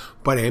requirements,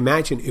 but I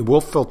imagine it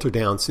will filter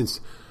down since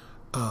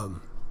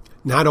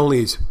not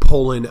only is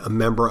Poland a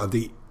member of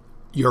the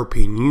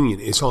European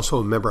Union, it's also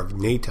a member of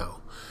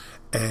NATO.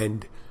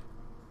 And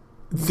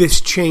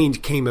this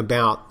change came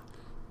about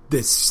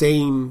the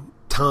same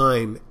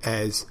time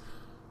as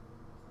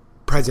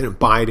President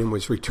Biden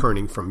was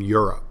returning from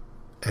Europe.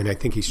 And I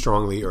think he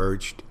strongly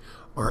urged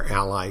our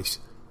allies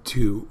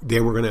we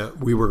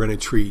were gonna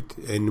treat,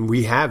 and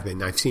we have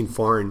been. I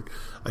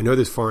know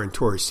there's foreign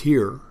tourists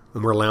here,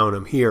 and we're allowing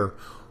them here.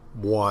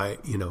 Why,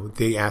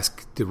 they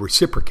ask to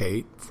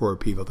reciprocate for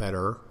people that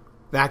are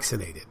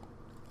vaccinated,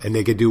 and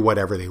they could do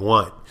whatever they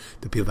want.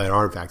 The people that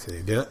aren't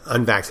vaccinated, the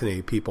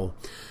unvaccinated people.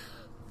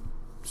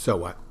 So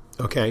what?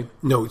 Okay,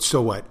 no,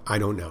 so what? I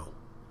don't know,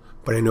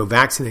 but I know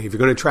vaccinated. If you're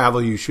going to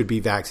travel, you should be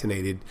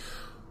vaccinated.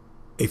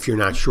 If you're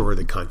not sure of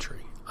the country.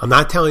 I'm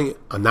not getting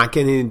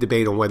in a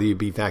debate on whether you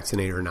be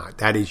vaccinated or not.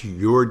 That is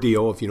your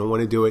deal. If you don't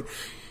want to do it,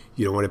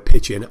 you don't want to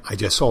pitch in. I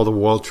just saw the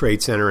World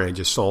Trade Center, and I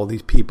just saw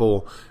these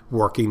people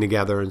working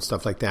together and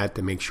stuff like that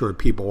to make sure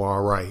people are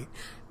all right.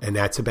 And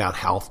that's about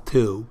health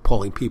too,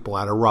 pulling people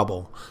out of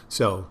rubble.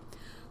 So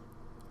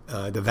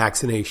the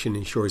vaccination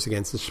ensures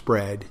against the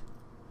spread.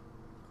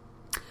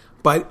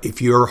 But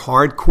if you're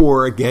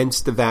hardcore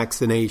against the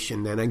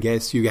vaccination, then I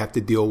guess you have to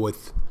deal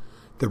with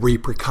the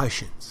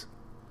repercussions.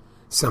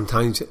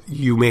 Sometimes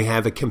you may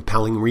have a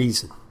compelling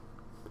reason.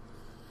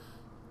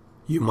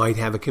 You might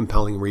have a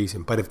compelling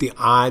reason. But if if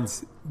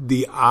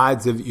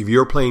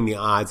you're playing the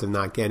odds of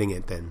not getting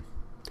it, then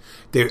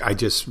I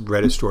just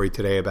read a story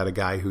today about a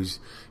guy who's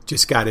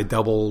just got a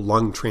double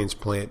lung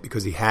transplant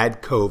because he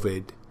had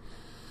COVID,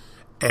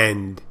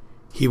 and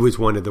he was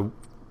one of the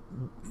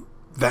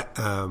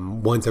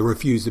ones that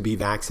refused to be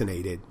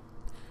vaccinated.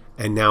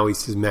 And now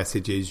his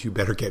message is, you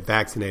better get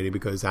vaccinated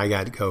because I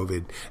got COVID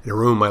and it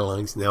ruined my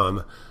lungs. Now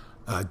I'm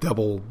a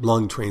double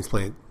lung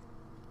transplant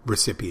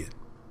recipient,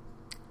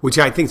 which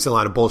I think is a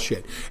lot of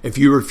bullshit. If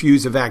you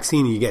refuse a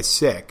vaccine and you get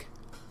sick,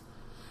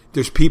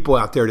 there's people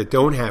out there that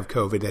don't have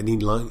COVID that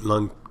need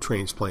lung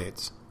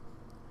transplants.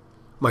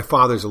 My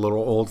father's a little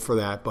old for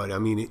that, but I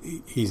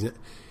mean, he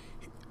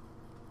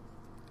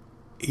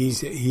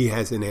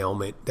has an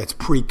ailment that's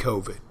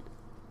pre-COVID.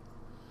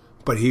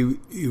 But he was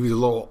a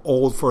little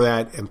old for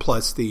that, and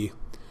plus the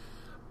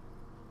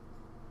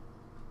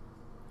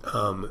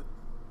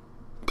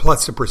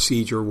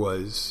procedure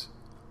was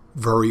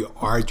very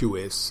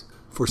arduous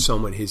for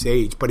someone his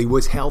age. But he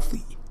was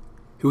healthy.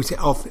 He was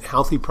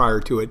healthy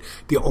prior to it.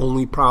 The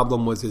only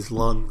problem was his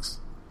lungs,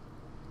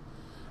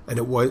 and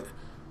it was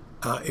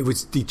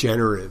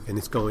degenerative, and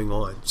it's going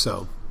on.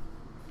 So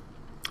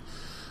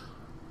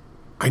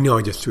I know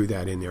I just threw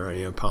that in there. I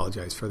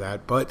apologize for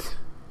that, but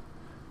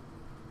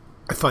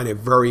I find it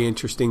very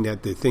interesting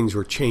that the things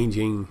were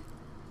changing,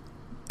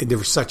 and there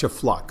was such a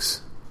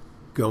flux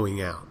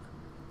going out.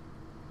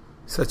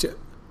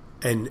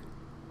 And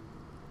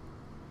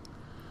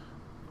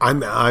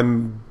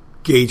I'm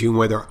gauging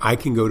whether I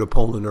can go to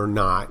Poland or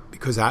not,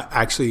 because I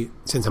actually,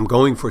 since I'm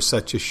going for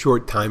such a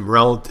short time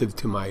relative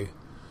to my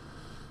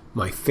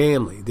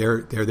family,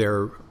 they're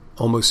there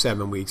almost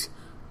 7 weeks.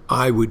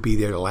 I would be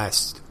there the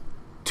last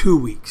 2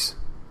 weeks,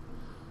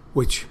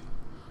 which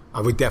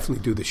I would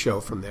definitely do the show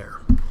from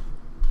there.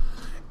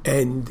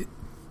 And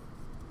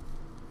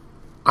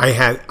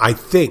I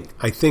think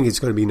it's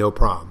going to be no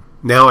problem.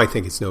 Now I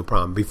think it's no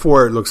problem.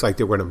 Before, it looks like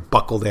they were going to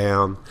buckle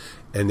down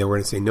and they were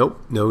going to say, nope,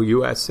 no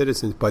U.S.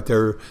 citizens. But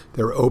they're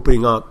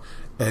opening up,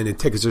 and the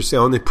tickets are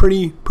selling. They're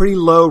pretty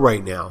low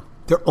right now.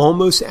 They're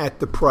almost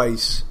at the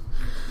price.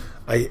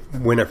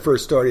 When I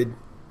first started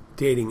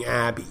dating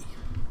Abby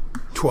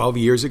 12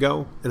 years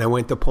ago, and I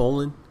went to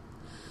Poland,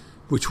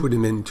 which would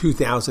have been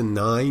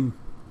 2009.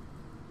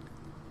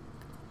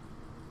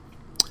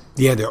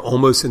 Yeah, they're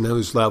almost in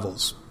those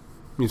levels.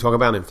 When you talk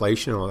about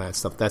inflation and all that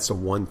stuff, that's the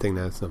one thing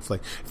that's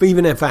inflation.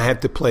 Even if I have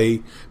to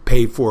pay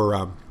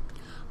for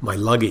my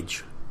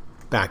luggage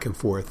back and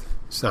forth,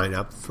 sign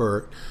up for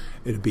it,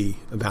 it'd be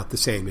about the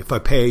same. If I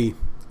pay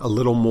a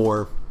little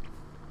more,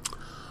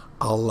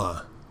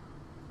 I'll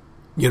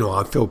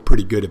feel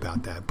pretty good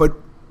about that. But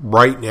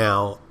right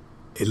now,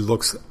 it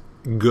looks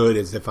good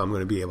as if I'm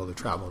going to be able to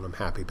travel, and I'm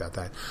happy about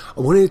that.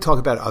 I wanted to talk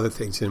about other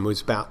things, and it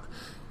was about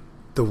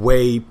the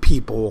way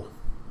people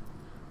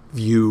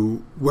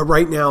view, well,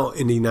 right now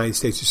in the United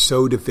States is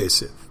so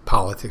divisive,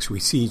 politics. We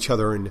see each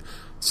other in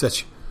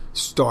such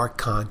stark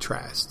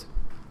contrast.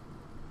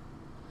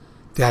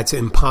 That's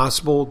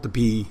impossible to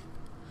be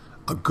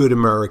a good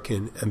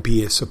American and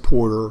be a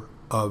supporter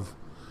of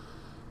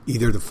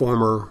either the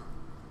former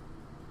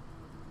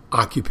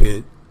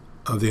occupant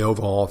of the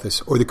Oval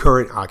Office or the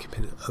current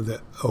occupant of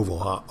the Oval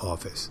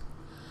Office.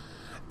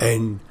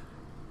 And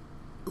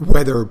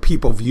whether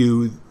people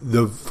view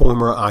the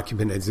former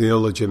occupant as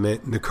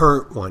illegitimate and the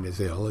current one as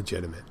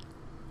illegitimate.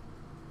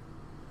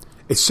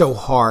 It's so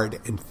hard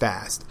and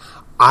fast.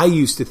 I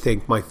used to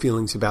think my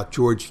feelings about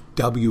George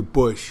W.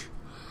 Bush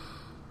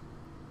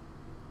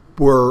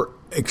were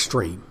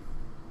extreme.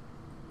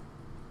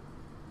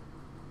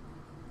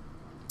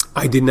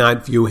 I did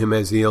not view him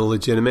as the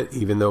illegitimate,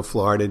 even though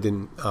Florida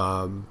didn't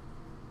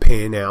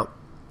pan out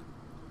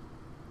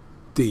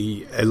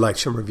the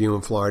election review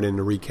in Florida and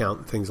the recount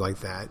and things like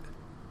that.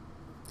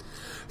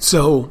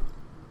 So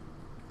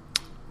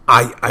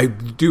I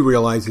do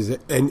realize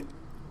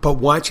but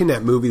watching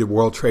that movie, The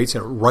World Trade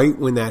Center, right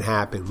when that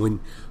happened,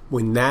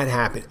 when that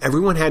happened,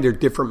 everyone had their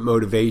different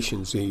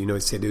motivations. You know,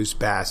 say those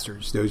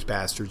bastards, those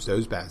bastards,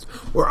 those bastards.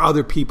 Or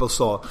other people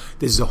saw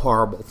this is a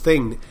horrible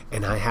thing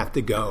and I have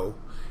to go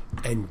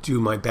and do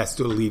my best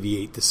to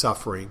alleviate the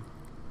suffering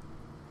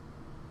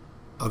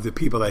of the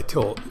people that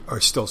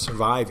are still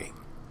surviving.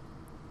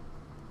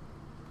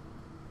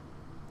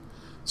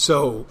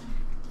 So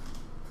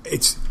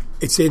it's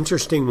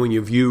interesting when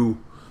you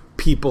view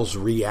people's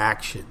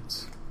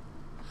reactions.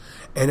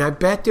 And I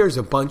bet there's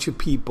a bunch of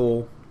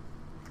people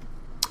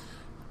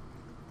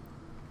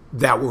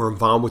that were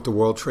involved with the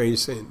World Trade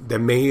Center that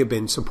may have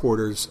been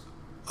supporters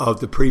of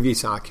the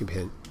previous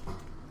occupant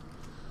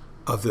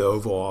of the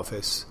Oval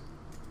Office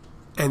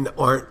and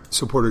aren't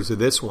supporters of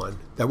this one,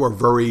 that were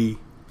very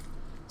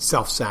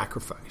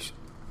self-sacrificing.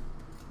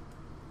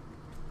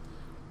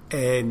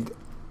 And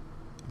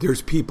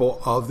there's people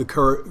of the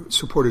current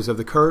supporters of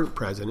the current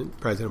president,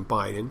 President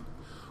Biden,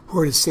 who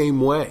are the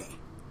same way.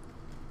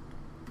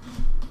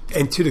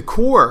 And to the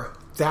core,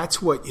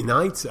 that's what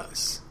unites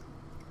us.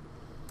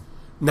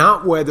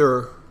 Not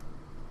whether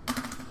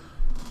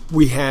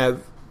we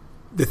have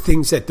the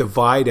things that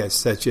divide us,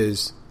 such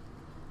as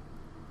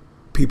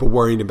people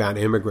worrying about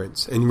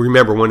immigrants. And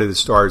remember, one of the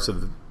stars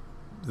of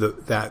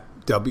that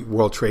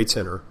World Trade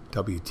Center,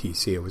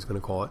 WTC I was going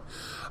to call it,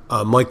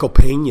 Michael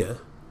Pena,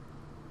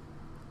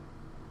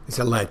 is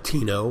a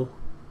Latino.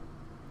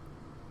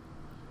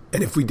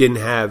 And if we didn't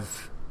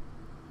have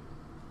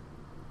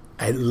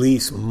at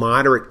least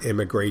moderate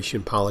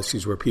immigration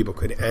policies where people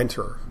could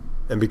enter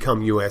and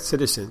become U.S.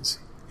 citizens,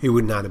 he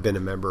would not have been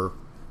a member,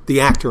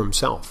 the actor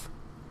himself.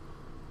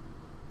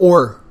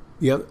 Or,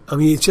 I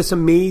mean, it's just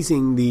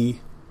amazing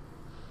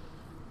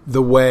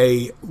the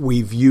way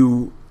we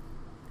view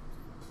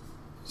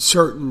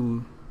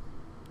certain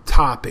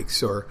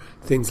topics or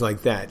things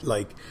like that,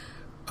 like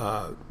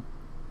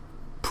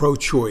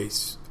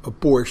pro-choice,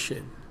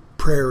 abortion,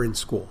 prayer in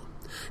school.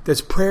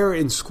 Does prayer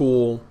in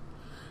school,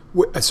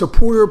 a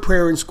supporter of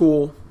prayer in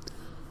school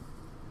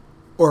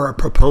or a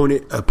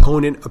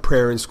opponent of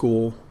prayer in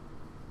school,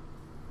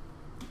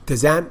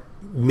 does that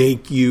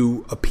make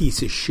you a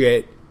piece of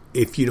shit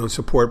if you don't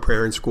support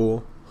prayer in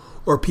school?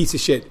 Or a piece of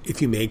shit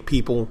if you make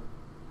people?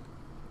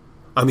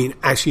 I mean,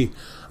 actually,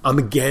 I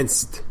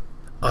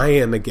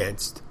am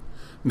against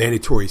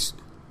mandatory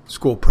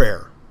school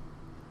prayer.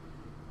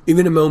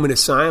 Even a moment of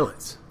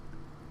silence.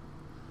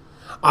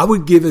 I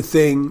would give a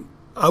thing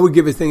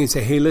and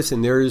say, hey,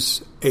 listen,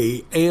 there's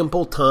a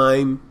ample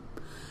time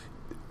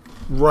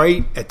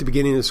right at the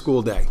beginning of the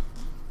school day.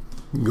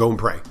 You can go and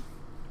pray.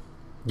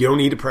 You don't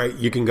need to pray.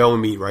 You can go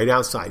and meet right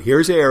outside.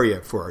 Here's the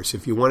area for us.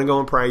 If you want to go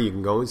and pray, you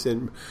can go and sit.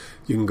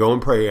 You can go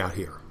and pray out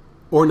here.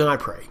 Or not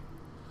pray.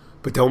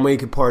 But don't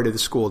make it part of the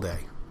school day.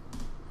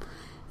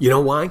 You know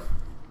why?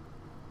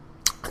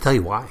 I'll tell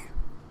you why.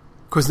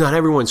 Because not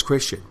everyone's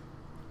Christian.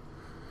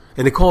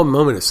 And they call it a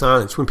moment of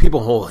silence. When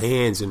people hold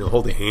hands and they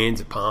hold their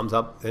hands and palms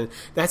up,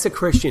 that's a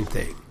Christian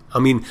thing. I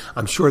mean,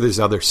 I'm sure there's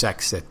other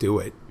sects that do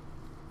it.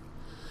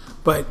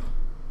 But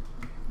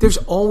there's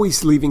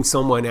always leaving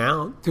someone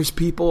out. There's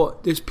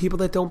people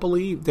that don't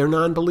believe. They're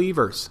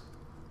non-believers.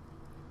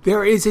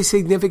 There is a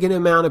significant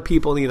amount of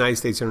people in the United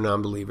States that are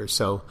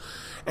non-believers.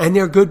 And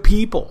they're good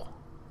people.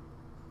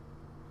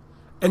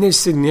 And there's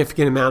a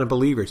significant amount of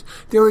believers.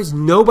 There is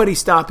nobody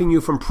stopping you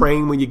from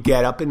praying when you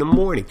get up in the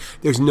morning.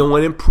 There's no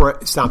one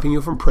stopping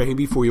you from praying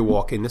before you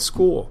walk into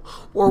school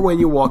or when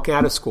you walk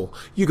out of school.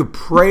 You could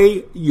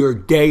pray your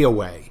day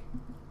away.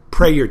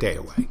 Pray your day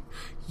away.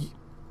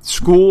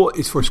 School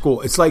is for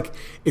school. It's like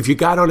if you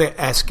got on an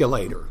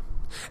escalator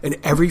and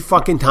every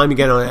fucking time you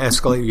get on an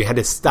escalator, you had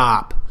to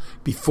stop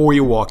before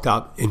you walked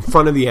up in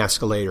front of the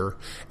escalator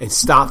and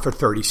stop for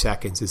 30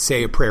 seconds and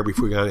say a prayer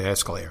before you got on the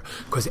escalator,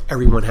 because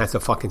everyone has to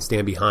fucking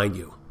stand behind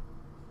you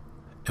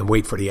and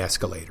wait for the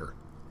escalator.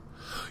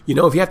 You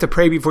know, if you have to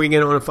pray before you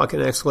get on a fucking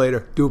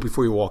escalator, do it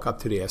before you walk up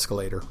to the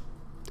escalator.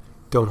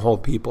 Don't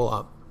hold people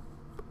up.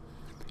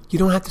 You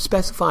don't have to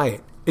specify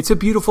it. It's a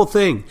beautiful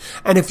thing.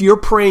 And if you're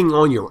praying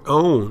on your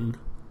own,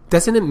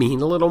 doesn't it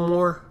mean a little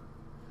more?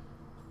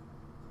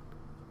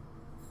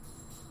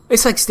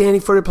 It's like standing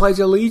for the Pledge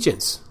of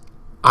Allegiance.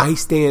 I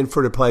stand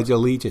for the Pledge of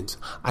Allegiance.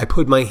 I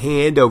put my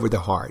hand over the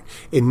heart.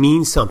 It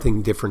means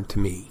something different to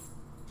me.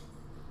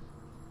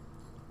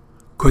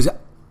 Because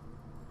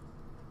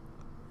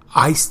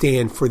I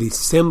stand for the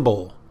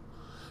symbol,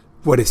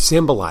 what it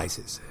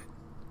symbolizes.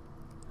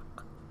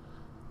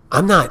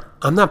 I'm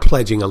not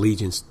pledging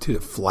allegiance to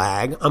the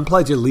flag. I'm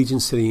pledging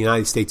allegiance to the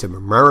United States of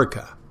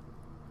America.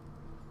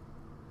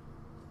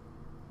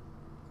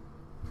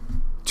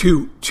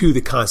 To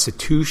the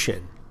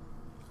Constitution.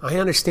 I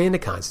understand the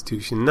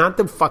Constitution, not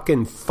the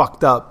fucking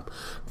fucked up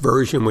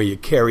version where you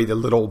carry the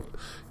little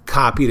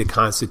copy of the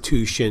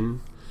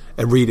Constitution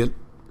and read it.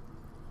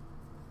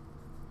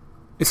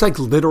 It's like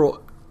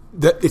literal.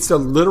 It's a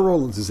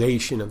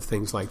literalization of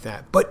things like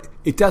that. But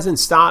it doesn't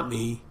stop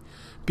me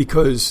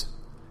because,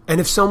 and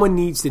if someone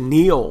needs to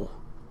kneel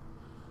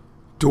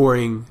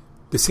during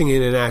the singing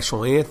of the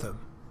national anthem,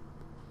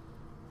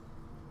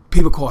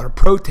 people call it a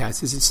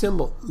protest. It's a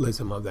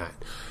symbolism of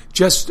that.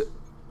 Just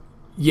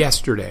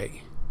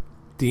yesterday,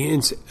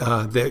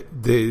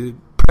 the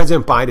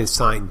President Biden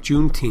signed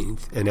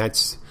Juneteenth, and I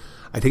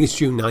think it's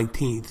June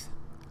 19th,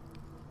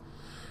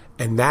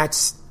 and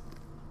that's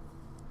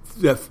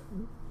the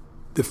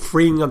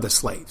freeing of the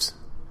slaves.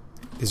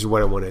 This is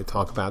what I wanted to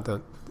talk about.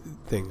 The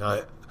thing,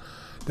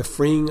 the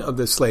freeing of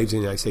the slaves in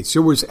the United States.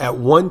 There was at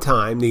one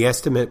time the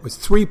estimate was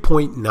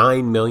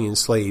 3.9 million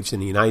slaves in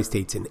the United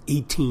States in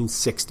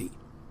 1860.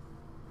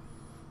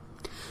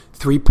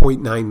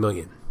 3.9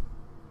 million.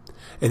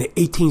 And in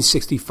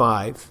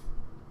 1865,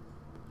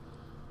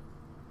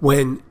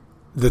 when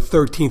the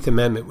 13th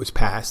Amendment was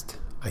passed,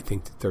 I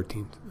think the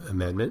 13th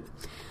Amendment,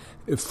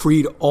 it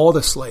freed all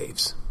the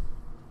slaves.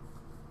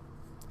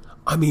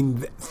 I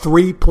mean,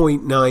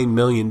 3.9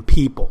 million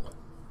people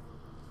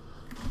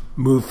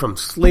moved from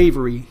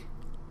slavery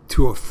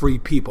to a free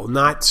people.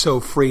 Not so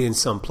free in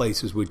some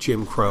places with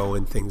Jim Crow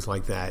and things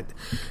like that,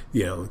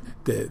 you know,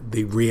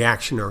 the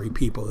reactionary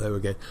people that were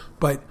getting.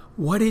 But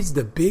what is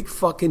the big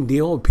fucking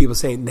deal with people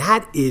saying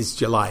that is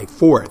July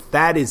 4th?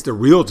 That is the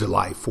real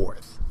July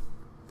 4th.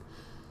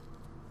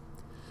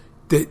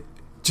 The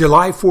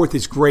July 4th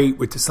is great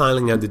with the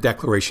signing of the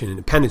Declaration of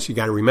Independence. You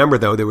got to remember,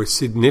 though, there was a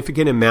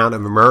significant amount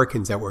of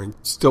Americans that were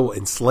still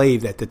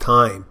enslaved at the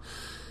time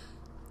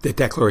the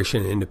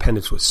Declaration of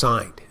Independence was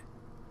signed.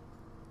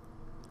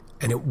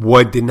 And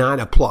it did not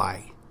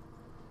apply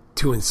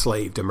to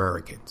enslaved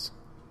Americans.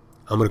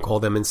 I'm going to call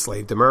them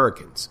enslaved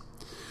Americans.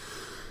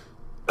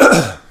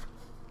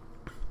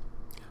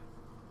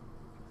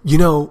 You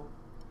know,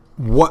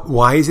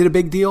 why is it a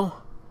big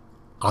deal?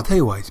 I'll tell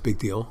you why it's a big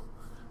deal.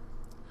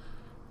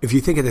 If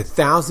you think of the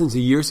thousands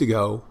of years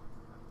ago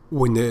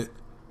when the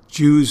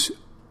Jews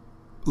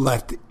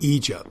left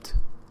Egypt,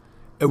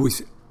 it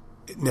was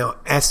now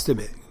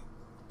estimate.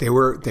 They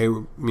were,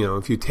 you know,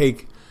 if you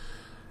take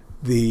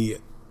the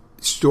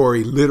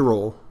story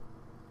literal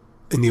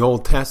in the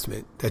Old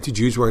Testament that the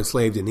Jews were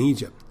enslaved in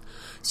Egypt,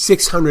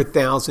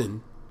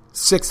 600,000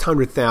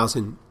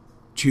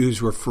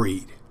 Jews were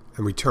freed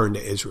and returned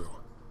to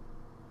Israel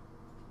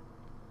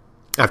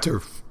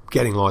after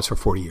getting lost for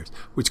 40 years,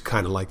 which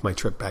kind of like my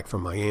trip back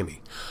from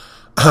Miami.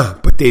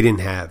 But they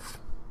didn't have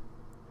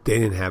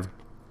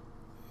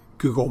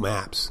Google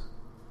Maps,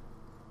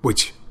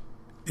 which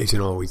isn't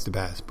always the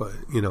best, but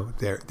you know,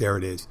 there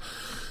it is.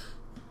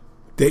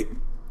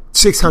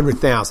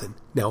 600,000.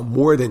 Now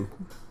more than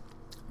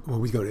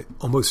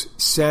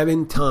almost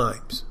 7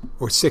 times,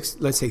 or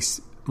let's say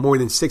more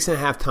than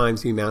 6.5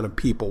 times the amount of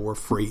people were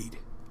freed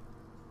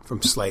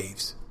from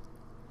slaves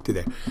to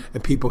there.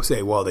 And people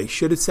say, well, they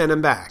should have sent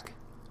them back.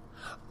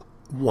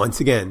 Once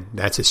again,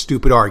 that's a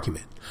stupid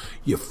argument.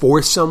 You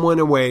force someone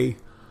away,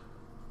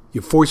 you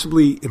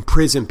forcibly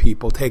imprison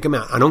people, take them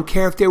out. I don't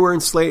care if they were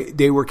enslaved,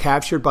 they were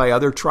captured by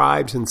other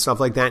tribes and stuff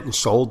like that and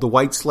sold to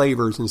white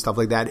slavers and stuff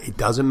like that. It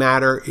doesn't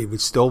matter. It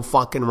was still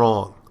fucking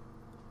wrong.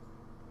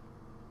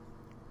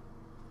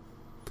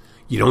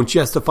 You don't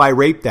justify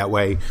rape that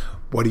way.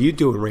 What are you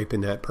doing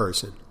raping that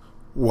person?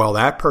 Well,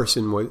 that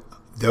person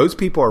those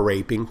people are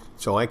raping,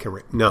 so I can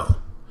rape. No.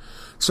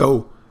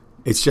 So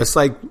it's just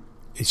like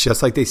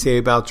they say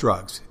about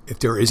drugs. If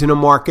there isn't a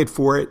market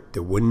for it, it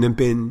wouldn't have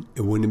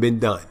been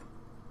done.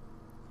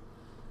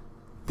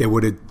 They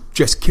would have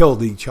just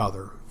killed each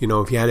other. You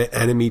know, if you had an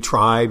enemy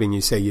tribe and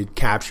you say you'd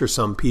capture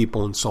some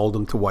people and sold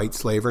them to white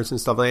slavers and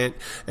stuff like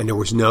that, and there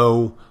was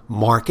no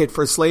market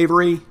for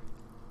slavery,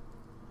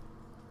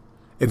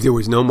 if there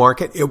was no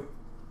market,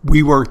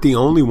 we weren't the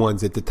only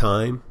ones at the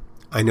time.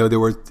 I know there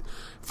were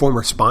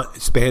former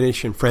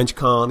Spanish and French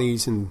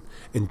colonies and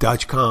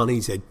Dutch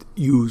colonies that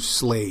used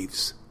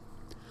slaves.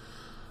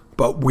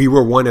 But we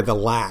were one of the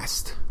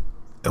last.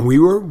 And we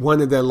were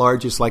one of the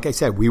largest, like I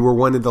said, we were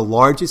one of the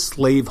largest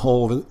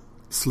slavehold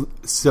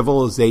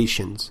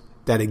civilizations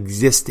that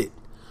existed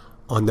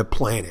on the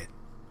planet.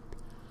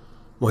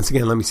 Once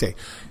again, let me say,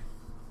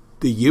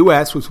 the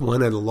U.S. was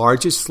one of the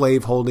largest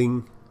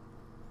slaveholding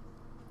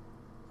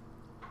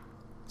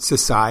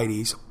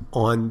societies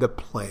on the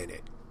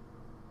planet.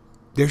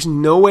 There's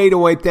no way to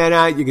wipe that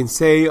out. You can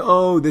say,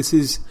 oh, this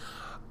is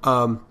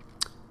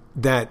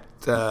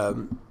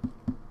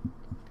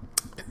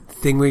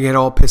thing we get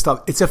all pissed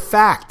off. It's a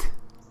fact.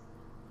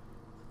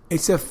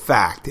 It's a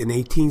fact. In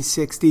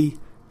 1860,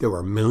 there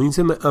were millions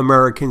of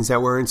Americans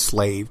that were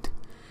enslaved,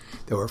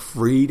 that were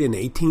freed in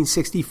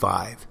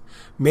 1865,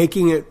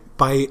 making it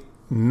by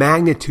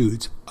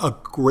magnitudes a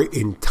great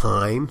in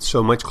time,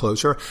 so much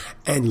closer,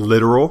 and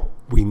literal.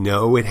 We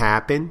know it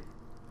happened.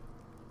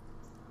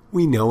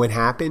 We know it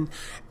happened.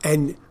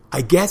 And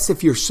I guess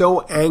if you're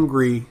so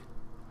angry,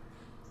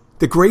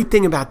 the great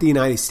thing about the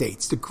United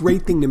States, the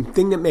thing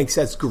that makes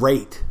us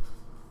great,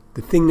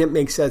 the thing that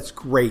makes us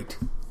great,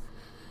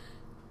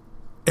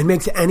 and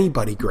makes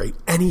anybody great,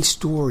 any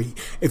story.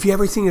 If you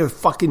ever think of the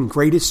fucking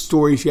greatest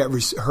stories you ever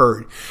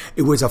heard,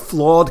 it was a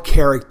flawed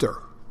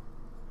character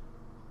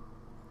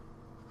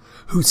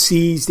who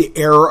sees the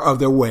error of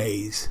their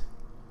ways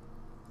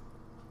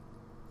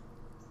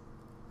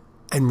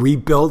and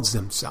rebuilds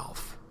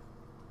themselves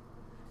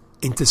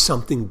into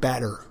something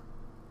better.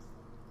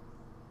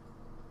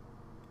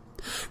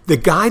 The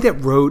guy that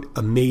wrote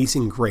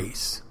Amazing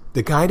Grace,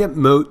 the guy that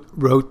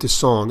wrote the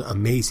song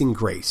Amazing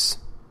Grace,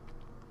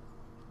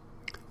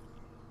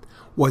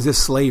 was a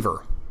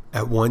slaver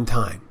at one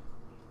time.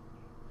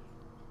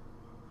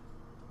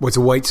 Was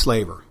a white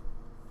slaver.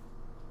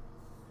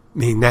 I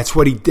mean, that's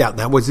what he did.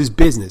 That was his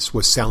business,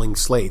 was selling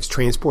slaves,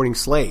 transporting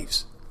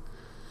slaves.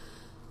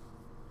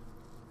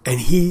 And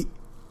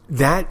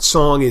that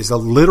song is a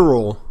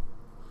literal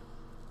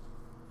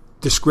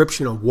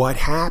description of what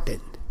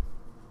happened.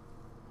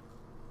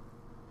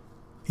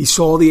 He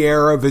saw the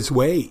error of his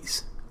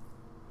ways.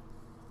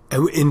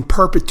 And in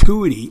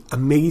perpetuity,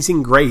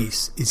 Amazing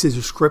Grace is a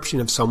description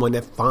of someone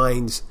that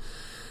finds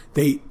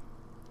they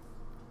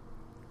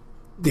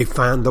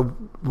found the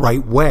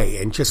right way.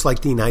 And just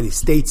like the United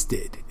States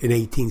did in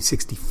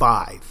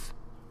 1865.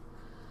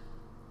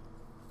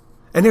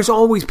 And there's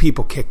always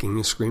people kicking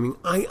and screaming.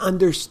 I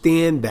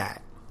understand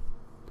that.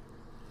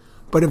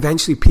 But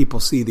eventually people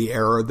see the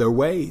error of their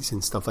ways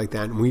and stuff like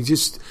that. And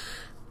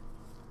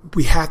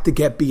we have to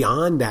get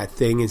beyond that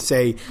thing and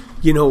say,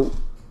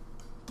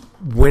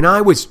 when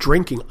I was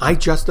drinking, I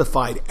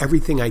justified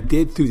everything I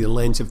did through the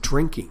lens of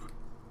drinking.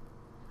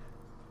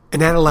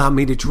 And that allowed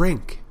me to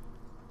drink.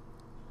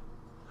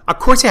 Of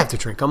course I have to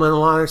drink. I'm under a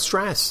lot of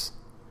stress.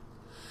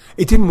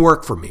 It didn't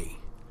work for me.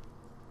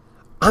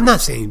 I'm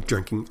not saying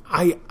drinking.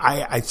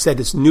 I've said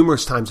this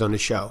numerous times on the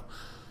show.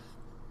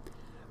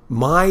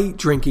 My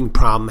drinking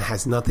problem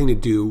has nothing to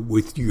do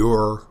with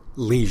your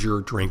leisure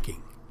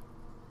drinking.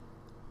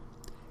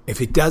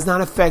 If it does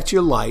not affect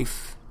your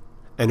life,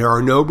 and there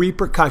are no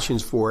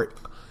repercussions for it,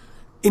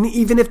 and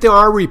even if there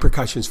are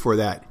repercussions for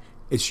that,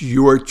 it's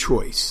your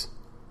choice.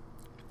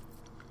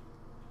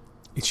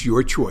 It's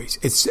your choice.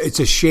 It's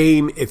a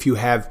shame if you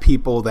have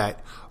people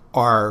that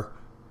are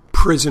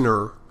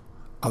prisoner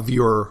of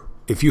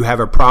if you have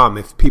a problem,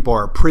 if people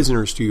are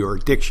prisoners to your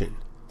addiction.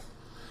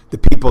 The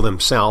people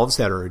themselves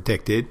that are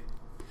addicted,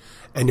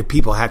 and the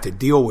people have to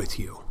deal with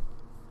you.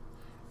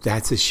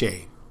 That's a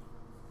shame.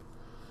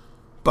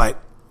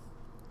 But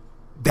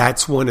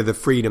that's one of the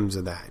freedoms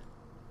of that.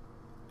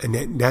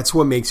 And that's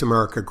what makes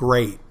America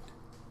great.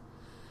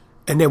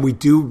 And then we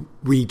do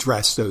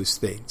redress those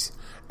things.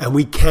 And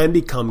we can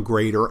become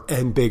greater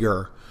and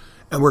bigger.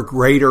 And we're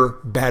greater,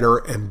 better,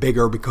 and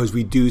bigger because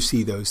we do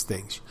see those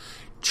things.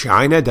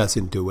 China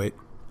doesn't do it.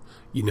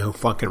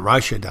 Fucking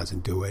Russia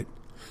doesn't do it.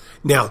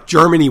 Now,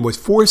 Germany was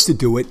forced to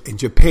do it, and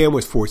Japan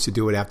was forced to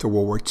do it after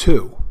World War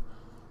II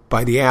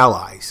by the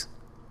Allies.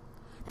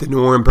 The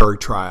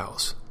Nuremberg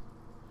trials.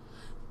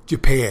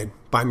 Japan,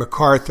 by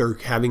MacArthur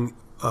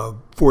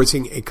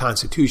forcing a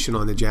constitution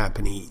on the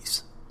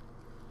Japanese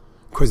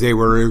because they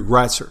were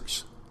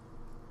aggressors.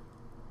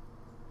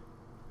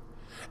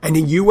 And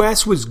the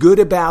U.S. was good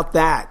about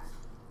that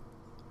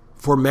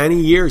for many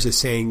years, of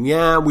saying,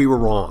 yeah, we were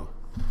wrong.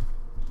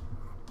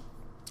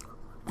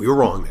 We were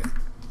wrong then.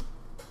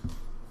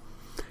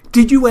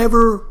 Did you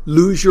ever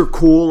lose your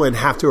cool and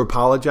have to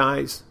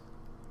apologize?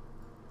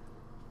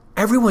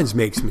 Everyone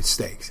makes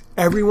mistakes.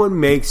 Everyone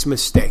makes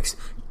mistakes.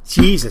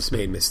 Jesus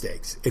made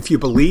mistakes. If you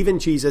believe in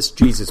Jesus,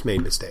 Jesus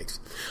made mistakes.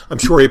 I'm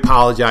sure he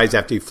apologized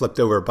after he flipped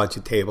over a bunch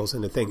of tables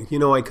and the thing.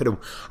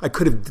 I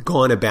could have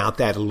gone about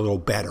that a little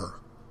better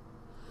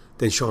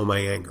than showing my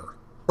anger.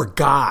 Or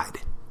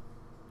God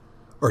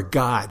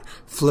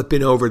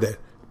flipping over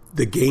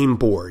the game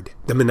board,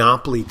 the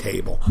Monopoly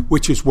table,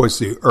 which was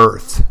the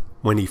earth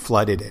when he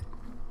flooded it.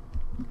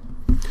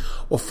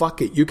 Well,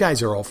 fuck it. You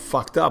guys are all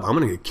fucked up. I'm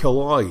going to kill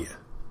all of you.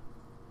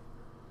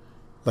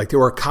 Like there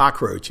were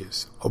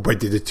cockroaches. Oh, but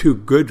the two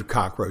good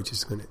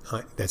cockroaches.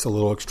 That's a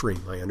little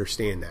extreme. I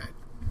understand that.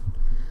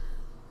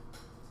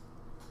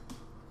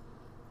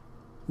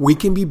 We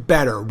can be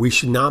better. We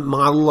should not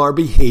model our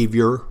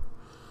behavior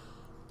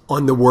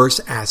on the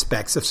worst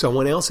aspects of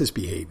someone else's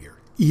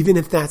behavior. Even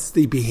if that's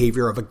the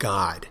behavior of a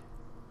god.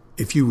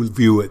 If you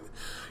view it,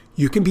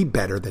 you can be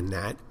better than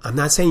that. I'm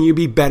not saying you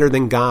be better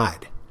than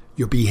God.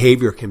 Your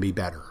behavior can be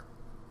better.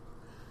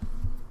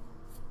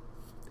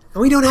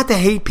 And we don't have to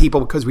hate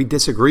people because we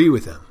disagree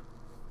with them.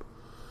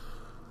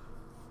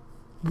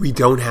 We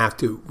don't have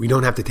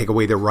to take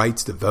away their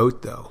rights to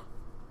vote, though.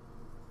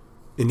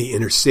 in the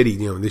inner city.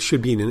 There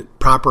should be a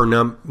proper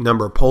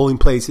number of polling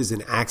places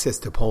and access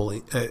to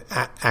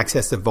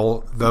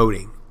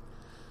voting.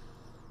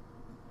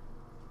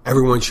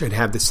 Everyone should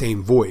have the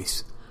same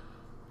voice.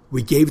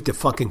 We gave it to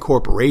fucking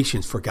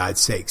corporations, for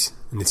God's sakes,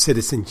 in the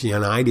Citizens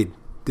United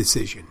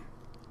decision,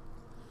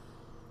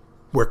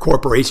 where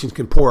corporations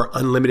can pour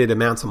unlimited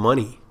amounts of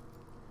money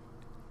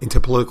into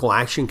political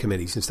action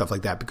committees and stuff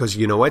like that. Because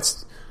you know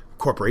what?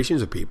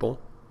 Corporations are people.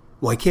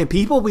 Why can't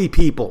people be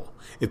people?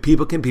 If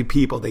people can be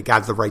people, they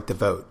got the right to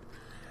vote.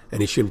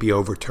 And it shouldn't be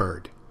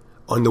overturned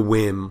on the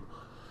whim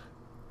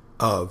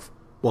of,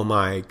 well,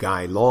 my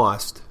guy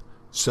lost,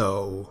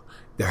 so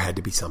there had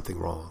to be something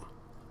wrong.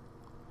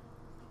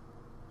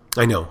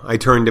 I know. I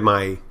turned to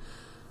my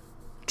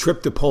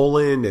trip to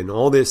Poland and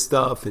all this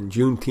stuff and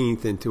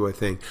Juneteenth into a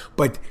thing.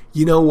 But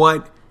you know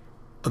what?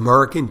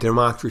 American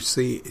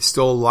democracy is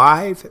still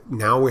alive.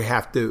 Now we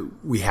have to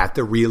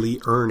really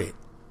earn it.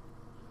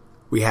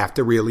 We have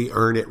to really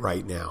earn it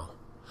right now.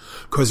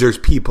 Because there's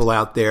people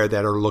out there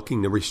that are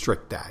looking to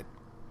restrict that.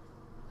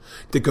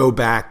 To go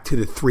back to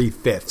the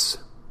 3/5.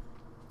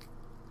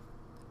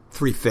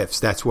 3/5,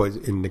 that's what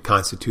in the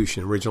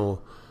Constitution,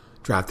 original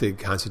drafted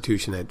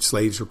Constitution, that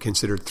slaves were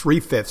considered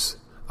 3/5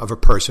 of a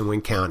person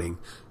when counting.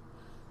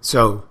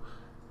 So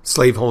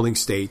slaveholding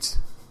states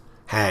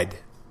had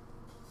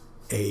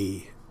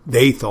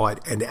they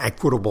thought, an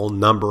equitable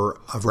number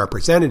of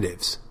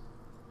representatives.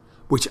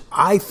 Which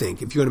I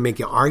think, if you're going to make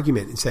an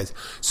argument, it says,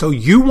 so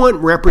you want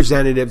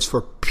representatives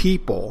for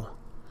people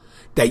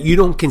that you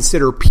don't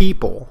consider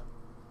people,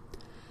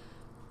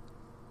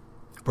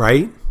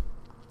 right?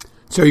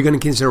 So you're going to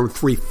consider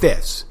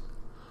 3/5.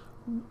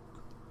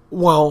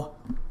 Well,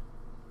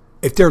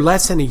 if they're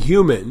less than a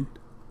human,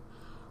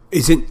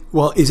 isn't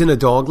a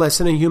dog less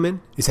than a human?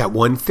 Is that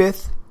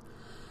 1/5?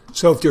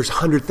 So if there's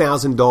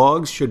 100,000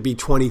 dogs, should be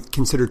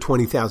considered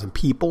 20,000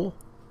 people?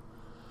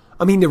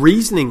 I mean, the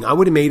reasoning, I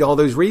would have made all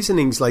those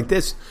reasonings like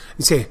this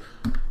and say,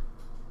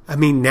 I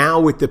mean, now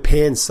with the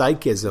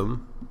panpsychism,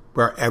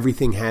 where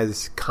everything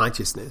has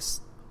consciousness,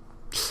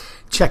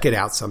 check it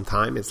out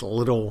sometime. It's a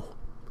little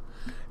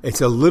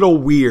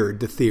weird,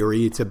 the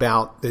theory. It's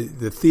about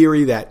the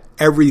theory that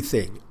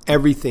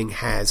everything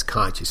has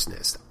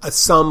consciousness,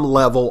 some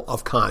level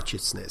of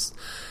consciousness,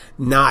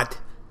 not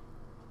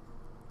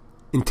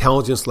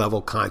intelligence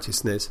level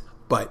consciousness,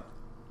 but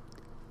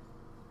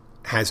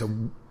has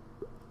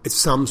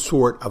some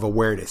sort of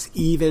awareness,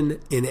 even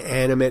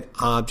inanimate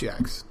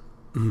objects,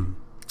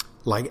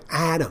 like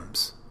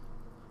atoms.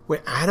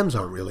 Where atoms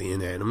aren't really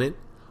inanimate.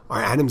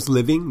 Are atoms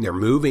living? They're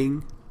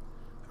moving,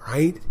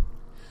 right?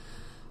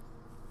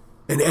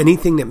 And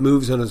anything that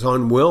moves on its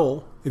own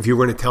will, if you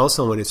were going to tell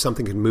someone if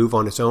something can move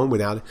on its own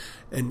without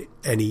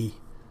any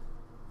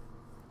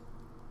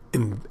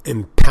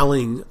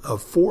impelling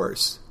of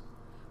force,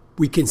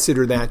 we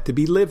consider that to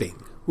be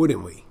living,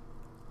 wouldn't we?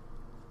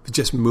 If it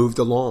just moved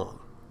along.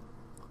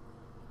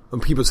 When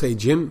people say,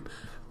 Jim,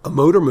 a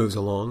motor moves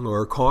along,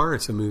 or a car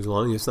moves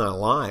along, it's not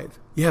alive.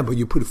 Yeah, but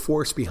you put a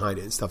force behind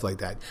it and stuff like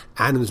that.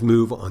 Atoms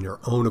move on their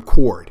own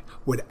accord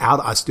without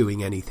us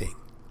doing anything.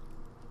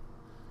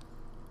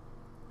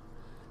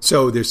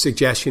 So there's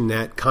suggestion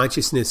that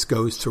consciousness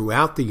goes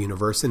throughout the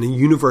universe, and the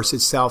universe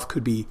itself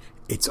could be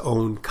its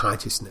own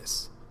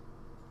consciousness.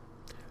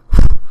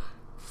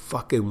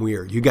 Fucking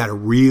weird. You got to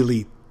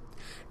really,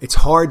 it's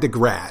hard to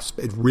grasp.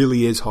 It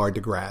really is hard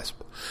to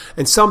grasp.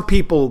 And some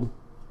people,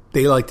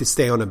 they like to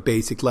stay on a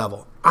basic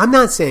level. I'm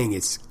not saying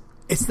it's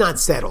not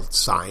settled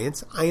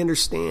science. I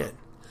understand.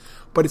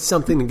 But it's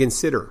something to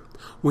consider.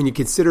 When you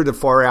consider the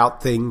far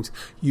out things,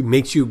 it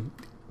makes you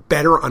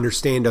better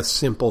understand the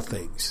simple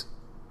things.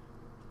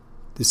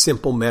 The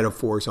simple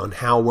metaphors on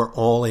how we're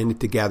all in it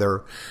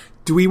together.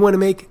 Do we want to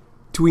make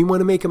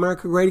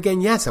America great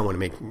again? Yes, I want to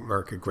make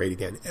America great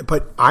again.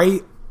 But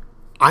I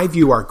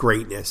view our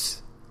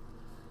greatness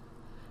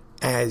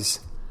as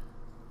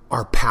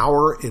our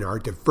power and our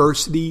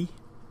diversity,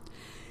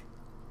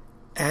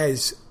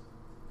 as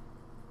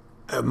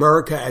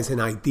America as an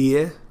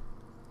idea,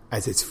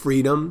 as its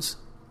freedoms,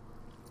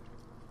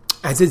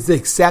 as its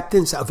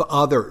acceptance of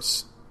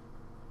others.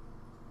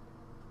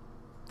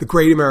 The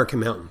Great American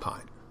Melting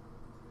Pot.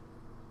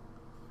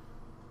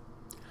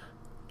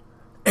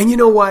 And you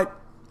know what?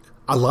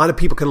 A lot of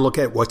people can look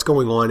at what's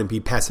going on and be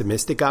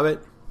pessimistic of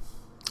it.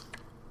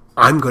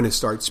 I'm going to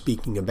start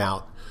speaking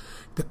about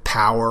the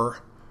power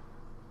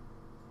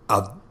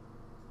of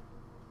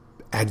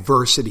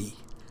adversity,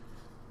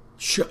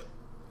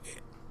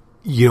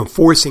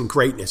 forcing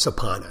greatness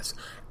upon us.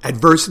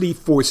 Adversity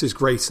forces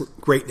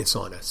greatness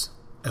on us,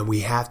 and we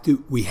have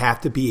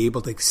to be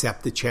able to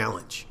accept the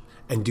challenge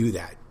and do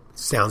that.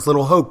 Sounds a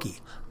little hokey.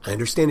 I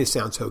understand it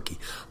sounds hokey,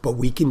 but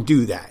we can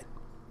do that.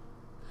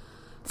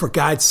 For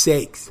God's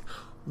sakes,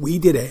 we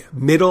did a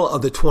middle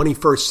of the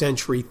 21st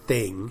century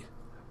thing,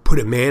 put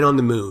a man on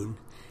the moon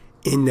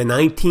in the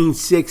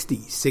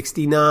 1960s,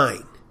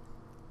 69,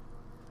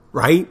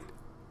 right?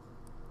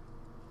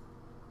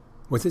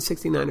 Was it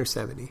 69 or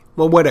 70?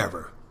 Well,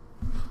 whatever.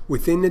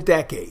 Within the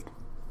decade.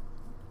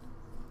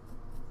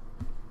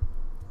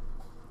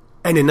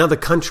 And another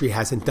country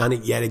hasn't done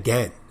it yet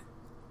again,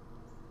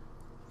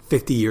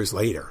 50 years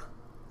later.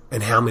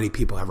 And how many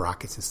people have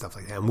rockets and stuff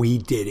like that? And we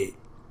did it.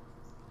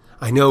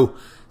 I know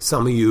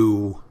some of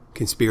you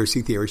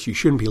conspiracy theorists, you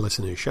shouldn't be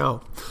listening to the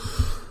show.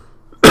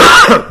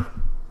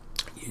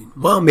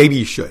 Well, maybe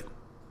you should.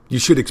 You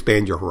should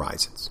expand your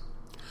horizons.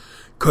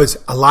 Because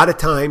a lot of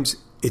times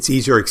it's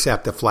easier to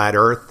accept a flat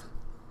earth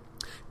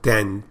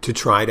than to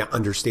try to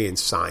understand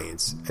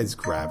science as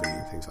gravity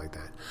and things like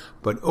that.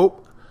 But,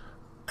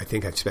 I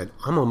think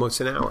I'm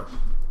almost an hour.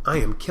 I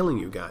am killing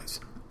you guys.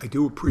 I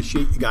do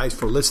appreciate you guys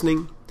for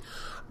listening.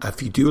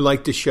 If you do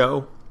like the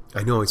show,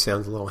 I know it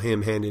sounds a little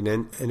ham-handed,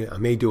 and I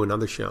may do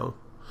another show.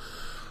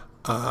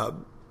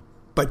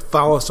 But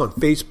follow us on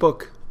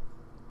Facebook,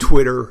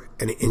 Twitter,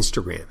 and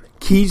Instagram.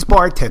 Keys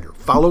Bartender.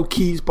 Follow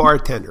Keys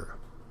Bartender.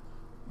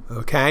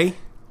 Okay?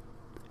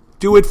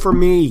 Do it for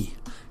me.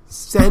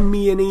 Send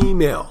me an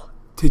email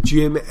to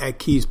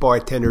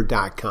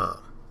jim@keysbartender.com.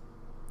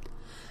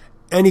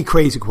 Any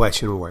crazy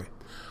question or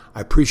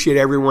I appreciate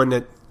everyone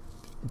that,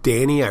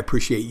 Danny, I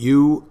appreciate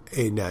you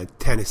in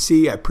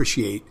Tennessee. I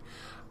appreciate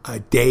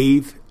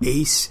Dave,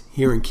 Ace,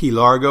 here in Key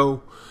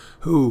Largo,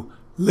 who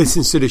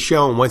listens to the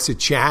show and wants to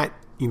chat,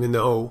 even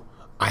though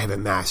I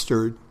haven't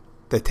mastered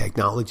the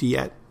technology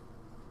yet.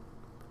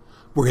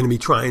 We're going to be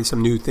trying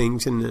some new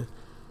things in the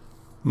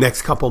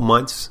next couple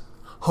months.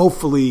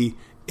 Hopefully,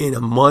 in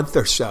a month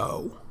or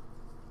so,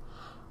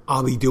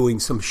 I'll be doing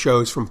some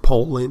shows from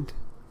Poland.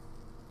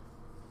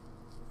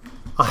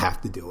 I'll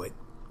have to do it.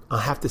 I'll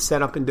have to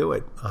set up and do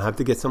it. I'll have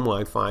to get some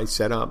Wi-Fi,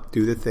 set up,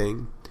 do the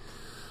thing.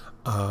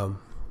 I'll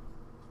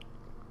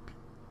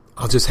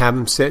just have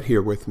them sit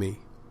here with me.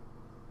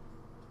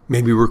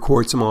 Maybe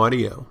record some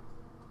audio.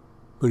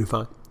 Who the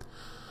fuck?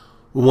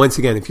 Well, once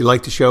again, if you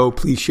like the show,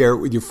 please share it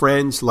with your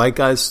friends. Like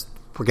us.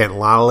 We're getting a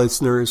lot of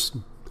listeners.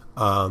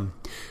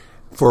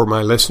 For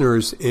my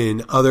listeners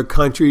in other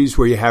countries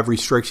where you have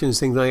restrictions,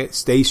 things like that,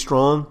 stay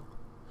strong.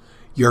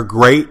 You're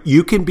great.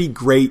 You can be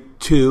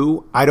great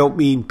too. I don't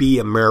mean be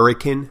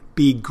American.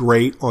 Be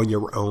great on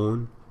your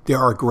own. There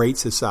are great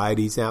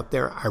societies out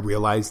there. I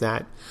realize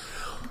that.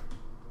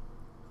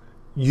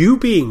 You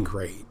being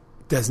great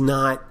does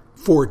not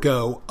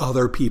forego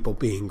other people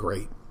being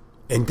great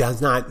and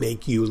does not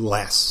make you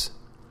less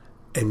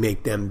and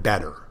make them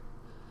better.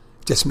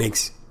 Just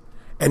makes,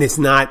 and it's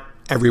not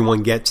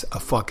everyone gets a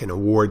fucking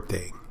award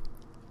thing.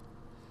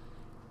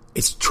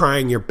 It's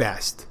trying your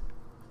best.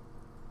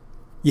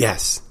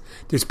 Yes.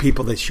 There's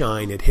people that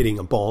shine at hitting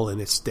a ball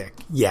and a stick.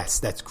 Yes,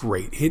 that's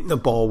great. Hitting a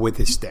ball with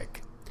a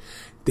stick.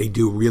 They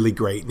do really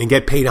great. And they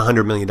get paid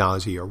 $100 million a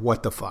year.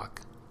 What the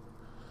fuck?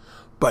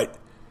 But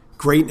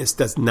greatness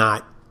does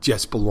not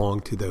just belong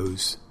to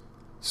those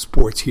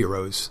sports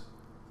heroes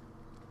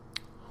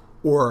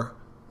or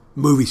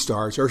movie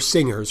stars or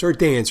singers or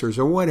dancers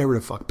or whatever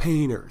the fuck.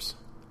 Painters.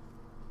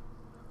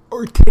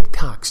 Or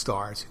TikTok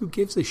stars. Who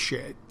gives a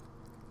shit?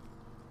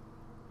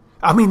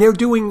 I mean, they're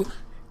doing...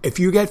 If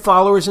you get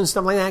followers and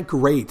stuff like that,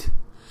 great.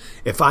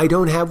 If I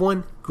don't have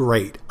one,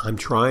 great. I'm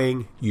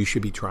trying. You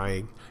should be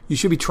trying. You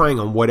should be trying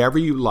on whatever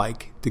you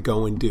like to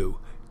go and do.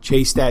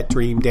 Chase that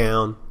dream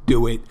down.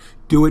 Do it.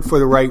 Do it for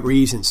the right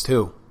reasons,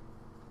 too.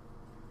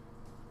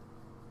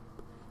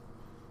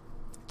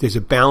 There's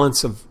a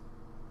balance of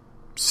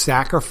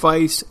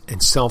sacrifice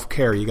and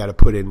self-care you got to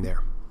put in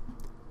there.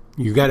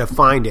 You got to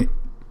find it.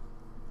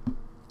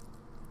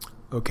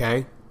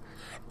 Okay?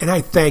 And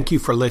I thank you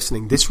for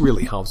listening. This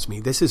really helps me.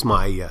 This is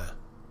my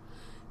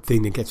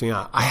thing that gets me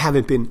out.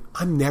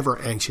 I'm never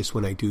anxious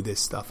when I do this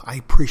stuff. I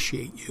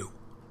appreciate you.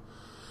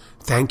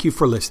 Thank you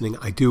for listening.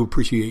 I do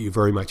appreciate you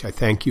very much. I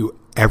thank you,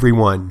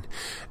 everyone.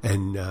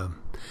 And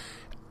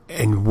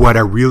what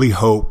I really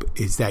hope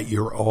is that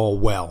you're all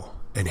well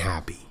and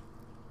happy.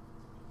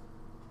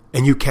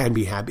 And you can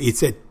be happy.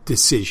 It's a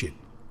decision.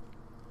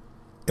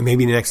 And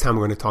maybe the next time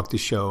we're going to talk to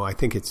show, I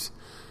think it's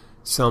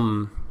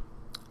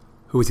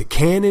who is it?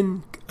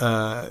 Canon?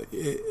 An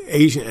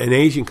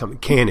Asian company,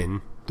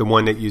 Canon, the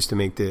one that used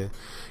to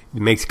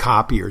makes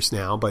copiers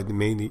now, but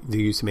they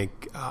used to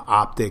make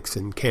optics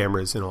and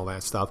cameras and all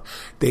that stuff.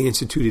 They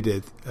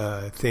instituted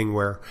a thing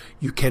where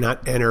you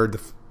cannot enter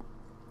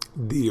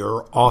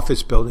your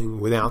office building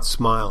without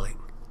smiling.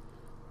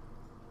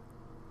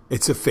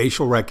 It's a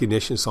facial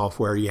recognition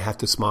software. You have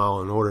to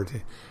smile in order to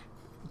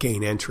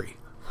gain entry.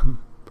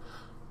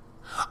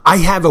 I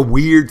have a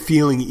weird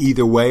feeling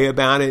either way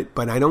about it,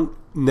 but I don't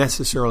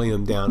necessarily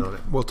am down on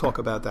it. We'll talk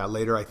about that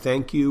later. I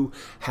thank you.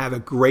 Have a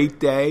great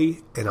day,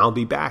 and I'll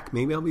be back.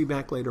 Maybe I'll be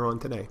back later on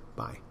today.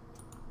 Bye.